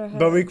reality with our heads.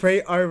 But we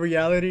create our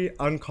reality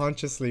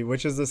unconsciously,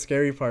 which is the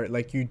scary part.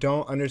 Like you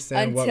don't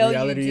understand what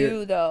reality you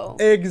do, though.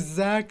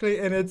 Exactly,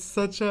 and it's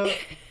such a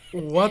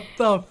what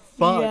the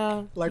fuck?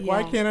 Yeah,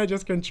 why can't I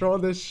just control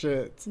this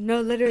shit? No,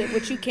 literally,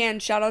 which you can.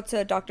 Shout out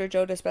to Dr.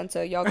 Joe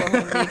Dispenza. Y'all go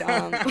ahead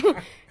and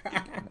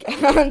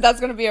read. That's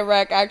gonna be a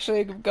wreck.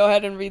 Actually, go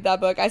ahead and read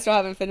that book. I still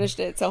haven't finished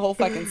it. It's a whole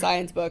fucking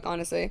science book.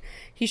 Honestly,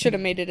 he should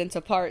have made it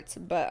into parts.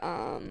 But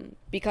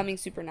Becoming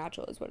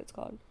Supernatural is what it's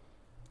called.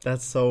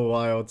 That's so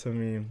wild to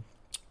me.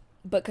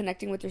 But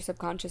connecting with your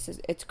subconscious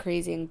it's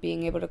crazy, and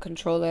being able to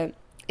control it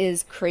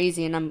is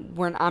crazy. And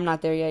I'm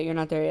not there yet. You're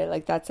not there yet.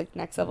 Like that's like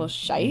next level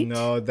shite.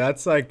 No,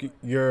 that's like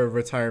your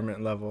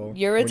retirement level.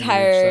 You're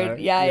retired.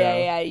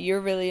 Yeah. You're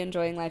really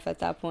enjoying life at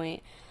that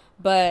point.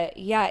 But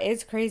yeah,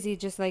 it's crazy.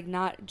 Just like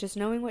not just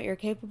knowing what you're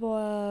capable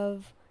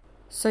of.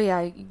 So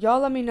yeah,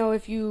 y'all let me know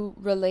if you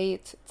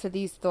relate to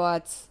these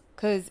thoughts,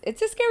 because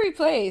it's a scary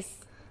place.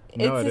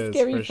 It's a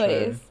scary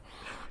place.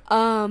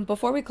 Sure.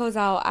 Before we close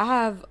out, I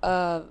have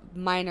a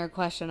minor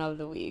question of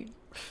the week.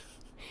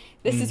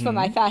 This is for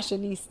my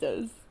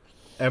fashionistas.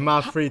 Am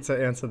I free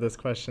to answer this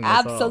question?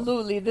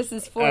 Absolutely. This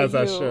is for as you.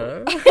 I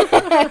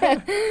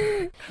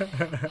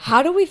should.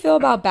 How do we feel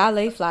about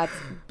ballet flats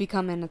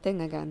becoming a thing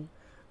again?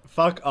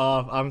 Fuck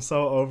off. I'm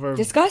so over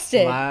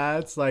Disgusted.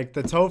 flats. Like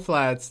the toe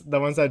flats, the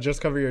ones that just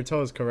cover your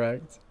toes,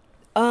 correct?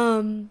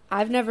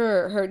 I've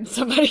never heard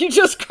somebody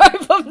describe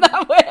them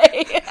that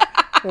way.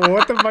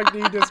 What the fuck do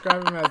you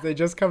describe them as? They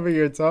just cover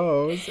your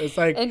toes. It's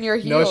like And your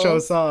no show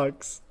heels.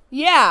 socks.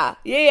 Yeah,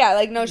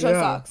 like no show Yeah.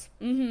 socks.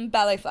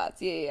 Ballet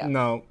flats. Yeah.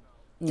 No.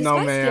 No,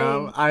 Disgusting.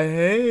 ma'am. I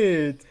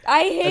hate.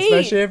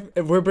 Especially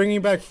if we're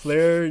bringing back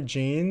flare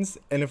jeans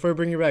and if we're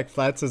bringing back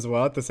flats as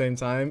well at the same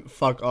time.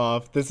 Fuck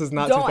off. This is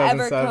not Don't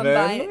ever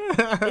 2007.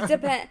 combine. It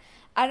depends.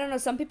 I don't know.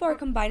 Some people are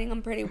combining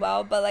them pretty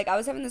well, but like I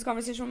was having this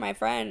conversation with my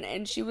friend,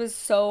 and she was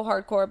so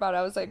hardcore about it.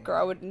 I was like, "Girl,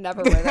 I would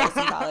never wear those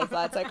in ballet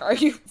flats. Like, are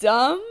you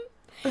dumb?"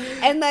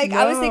 And like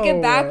I was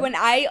thinking back No. when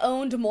I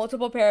owned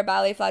multiple pair of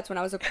ballet flats when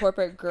I was a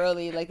corporate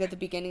girly, like at the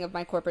beginning of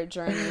my corporate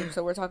journey.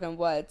 So we're talking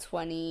what,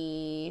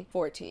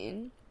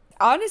 2014.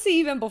 Honestly,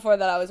 even before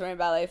that, I was wearing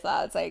ballet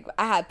flats. Like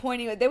I had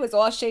pointy. There was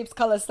all shapes,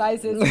 colors,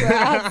 sizes. Where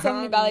I had so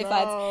many ballet No.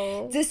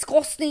 flats.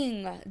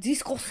 Disgusting.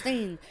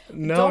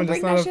 No, Don't I'm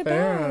bring just that not a shit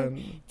back.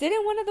 fan.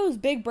 Didn't one of those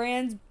big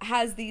brands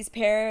has these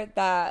pair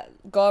that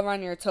go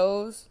around your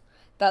toes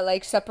that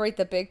like separate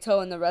the big toe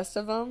and the rest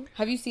of them?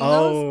 Have you seen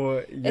those? Oh,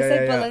 yeah, It's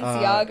like yeah.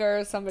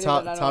 Balenciaga or somebody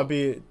that I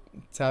don't.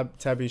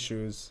 Tabby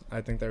shoes,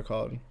 I think they're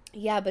called.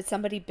 Yeah, but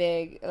somebody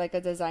big, like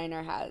a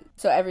designer had.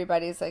 So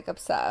everybody's like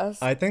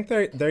obsessed. I think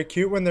they're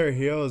cute when they're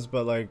heels,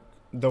 but like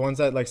the ones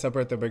that like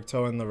separate the big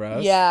toe and the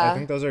rest. Yeah. I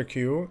think those are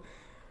cute.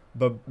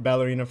 But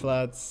ballerina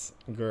flats,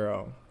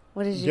 girl,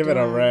 What did you give do? it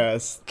a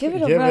rest. Give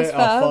it a rest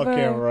forever.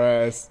 Fucking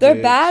rest. They're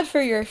bitch. bad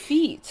for your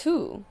feet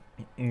too.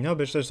 No,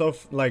 bitch, they're so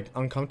like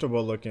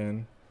uncomfortable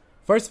looking.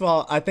 First of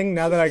all, I think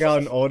now that I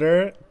gotten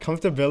older,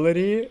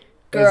 comfortability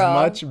Girl. is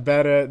much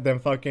better than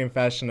fucking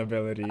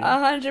fashionability.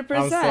 100%.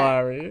 I'm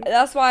sorry.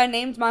 That's why I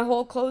named my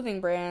whole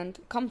clothing brand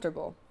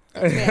Comfortable.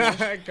 In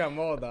Spanish.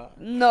 Camoda.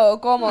 No,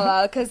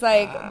 cómoda, because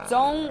like,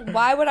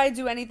 why would I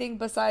do anything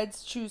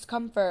besides choose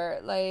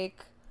comfort? Like,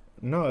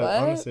 No, What?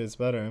 honestly, it's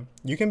better.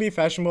 You can be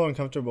fashionable and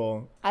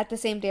comfortable, at the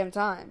same damn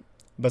time.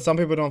 but some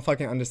people don't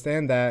fucking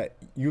understand that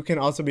you can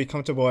also be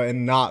comfortable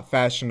and not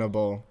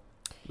fashionable.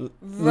 Right.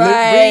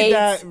 Read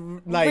that.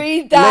 Like,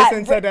 Read that.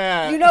 listen to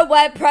that. You know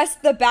what? Press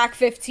the back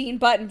 15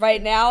 button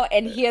right now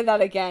and hear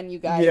that again, you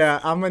guys. Yeah,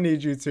 I'm gonna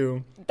need you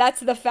to. That's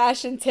the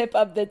fashion tip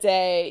of the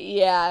day.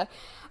 Yeah.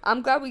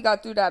 I'm glad we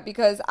got through that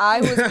because I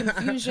was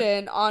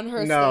confusion on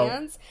her No.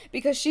 stance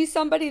because she's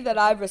somebody that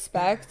I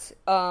respect.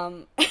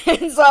 And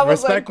so I was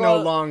Respect like, no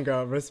well,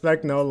 longer.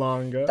 Respect no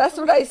longer. that's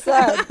what I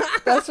said.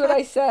 That's what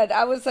I said.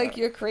 I was like,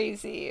 you're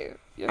crazy.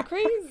 You're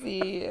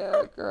crazy,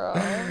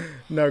 girl.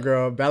 No,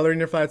 girl.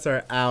 Ballerina flats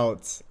are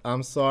out.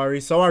 I'm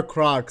sorry. So are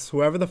Crocs.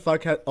 Whoever the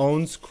fuck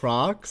owns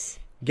Crocs,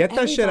 get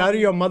that shit out of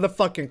your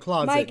motherfucking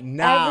closet Mike,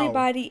 now.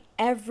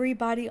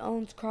 everybody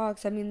owns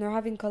Crocs. I mean, they're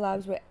having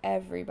collabs with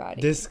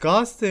everybody.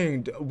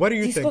 Disgusting. What do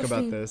you think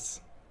about Disgusting.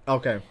 this?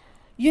 Okay.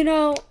 You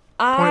know,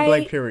 Point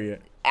blank,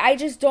 period. I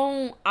just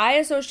don't. I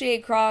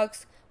associate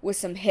Crocs with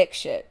some hick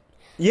shit,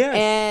 Yes.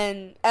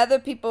 and other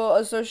people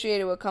associate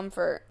it with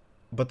comfort.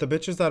 But the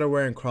bitches that are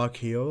wearing Croc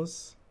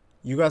heels,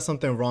 you got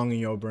something wrong in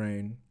your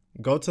brain.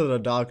 Go to the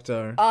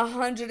doctor.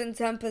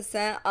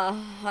 110%,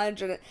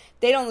 100.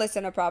 They don't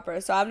listen to proper,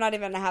 so I'm not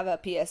even gonna have a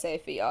PSA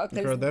for y'all. 'Cause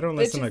Girl, they don't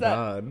listen to bitches that-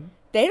 God.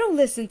 They don't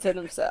listen to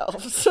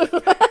themselves.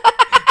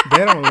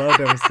 They don't love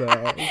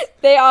themselves.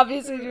 They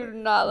obviously do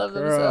not love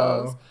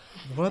themselves. Girl,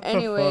 what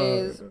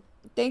Anyways, the fuck?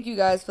 thank you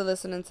guys for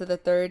listening to the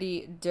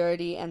 30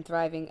 Dirty and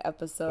Thriving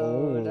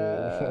episode.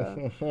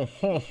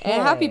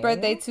 And happy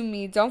birthday to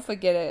me. Don't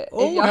forget it. If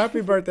Oh, y'all-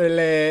 happy birthday,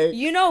 Leg.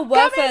 You know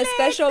what? For a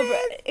special... Got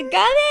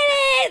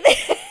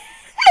it!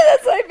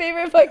 That's my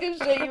favorite fucking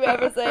shit you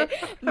ever say.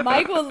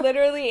 Mike will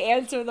literally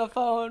answer the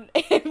phone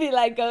and be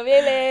like, go me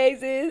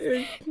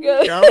Lexus.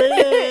 Go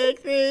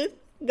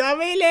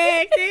Gummy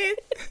Lexus.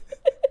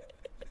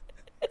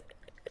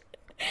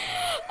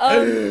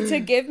 To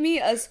give me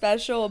a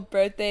special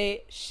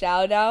birthday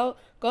shout out,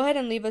 go ahead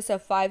and leave us a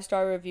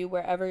 5-star review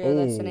wherever you're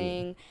Ooh.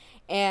 listening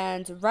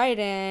and write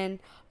in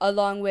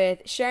along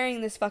with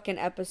sharing this fucking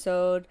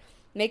episode,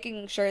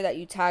 making sure that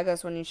you tag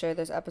us when you share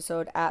this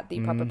episode at the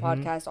Proper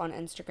Podcast on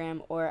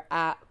Instagram or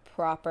at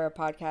Proper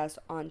Podcast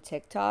on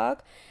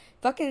TikTok.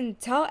 Fucking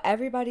tell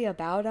everybody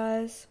about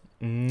us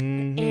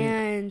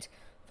and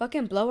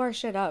fucking blow our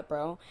shit up,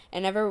 bro.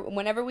 And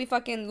whenever we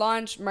fucking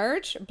launch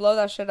merch, blow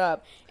that shit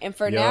up. And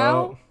for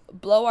now,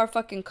 blow our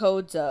fucking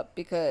codes up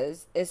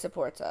because it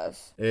supports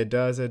us. It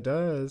does, it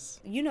does.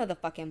 You know the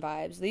fucking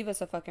vibes. Leave us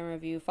a fucking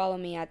review. Follow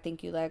me at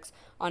ThinkYouLex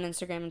on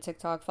Instagram and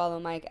TikTok. Follow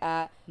Mike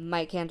at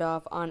Mike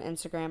Handoff on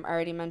Instagram. I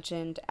already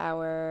mentioned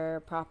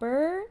our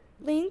proper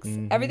links.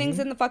 Everything's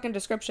in the fucking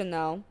description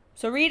though.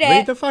 So read it.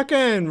 Read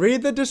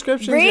the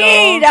descriptions,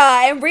 Read y'all.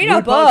 and read We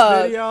a post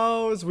book.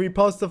 videos. We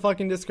post the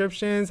fucking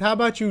descriptions. How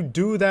about you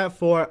do that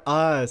for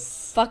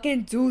us?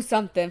 Fucking do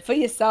something for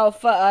yourself,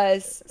 for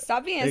us.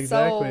 Stop being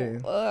Exactly.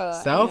 so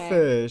anyway.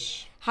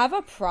 Selfish. Have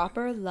a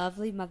proper,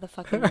 lovely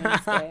motherfucking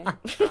Wednesday.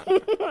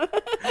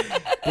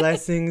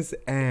 Blessings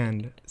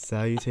and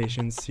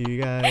salutations to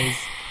you guys.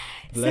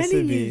 Blessed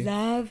Sending be. you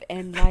love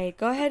and light.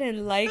 Go ahead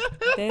and like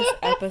this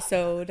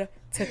episode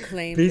to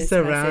claim Be this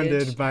surrounded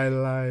message. by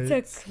light.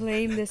 To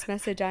claim this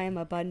message, I am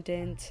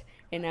abundant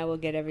and I will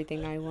get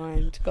everything I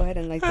want. Go ahead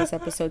and like this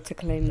episode to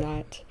claim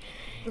that.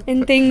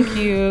 And thank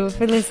you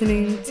for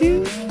listening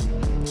to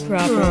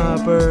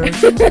Proper.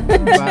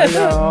 Bye,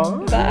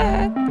 y'all.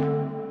 Bye.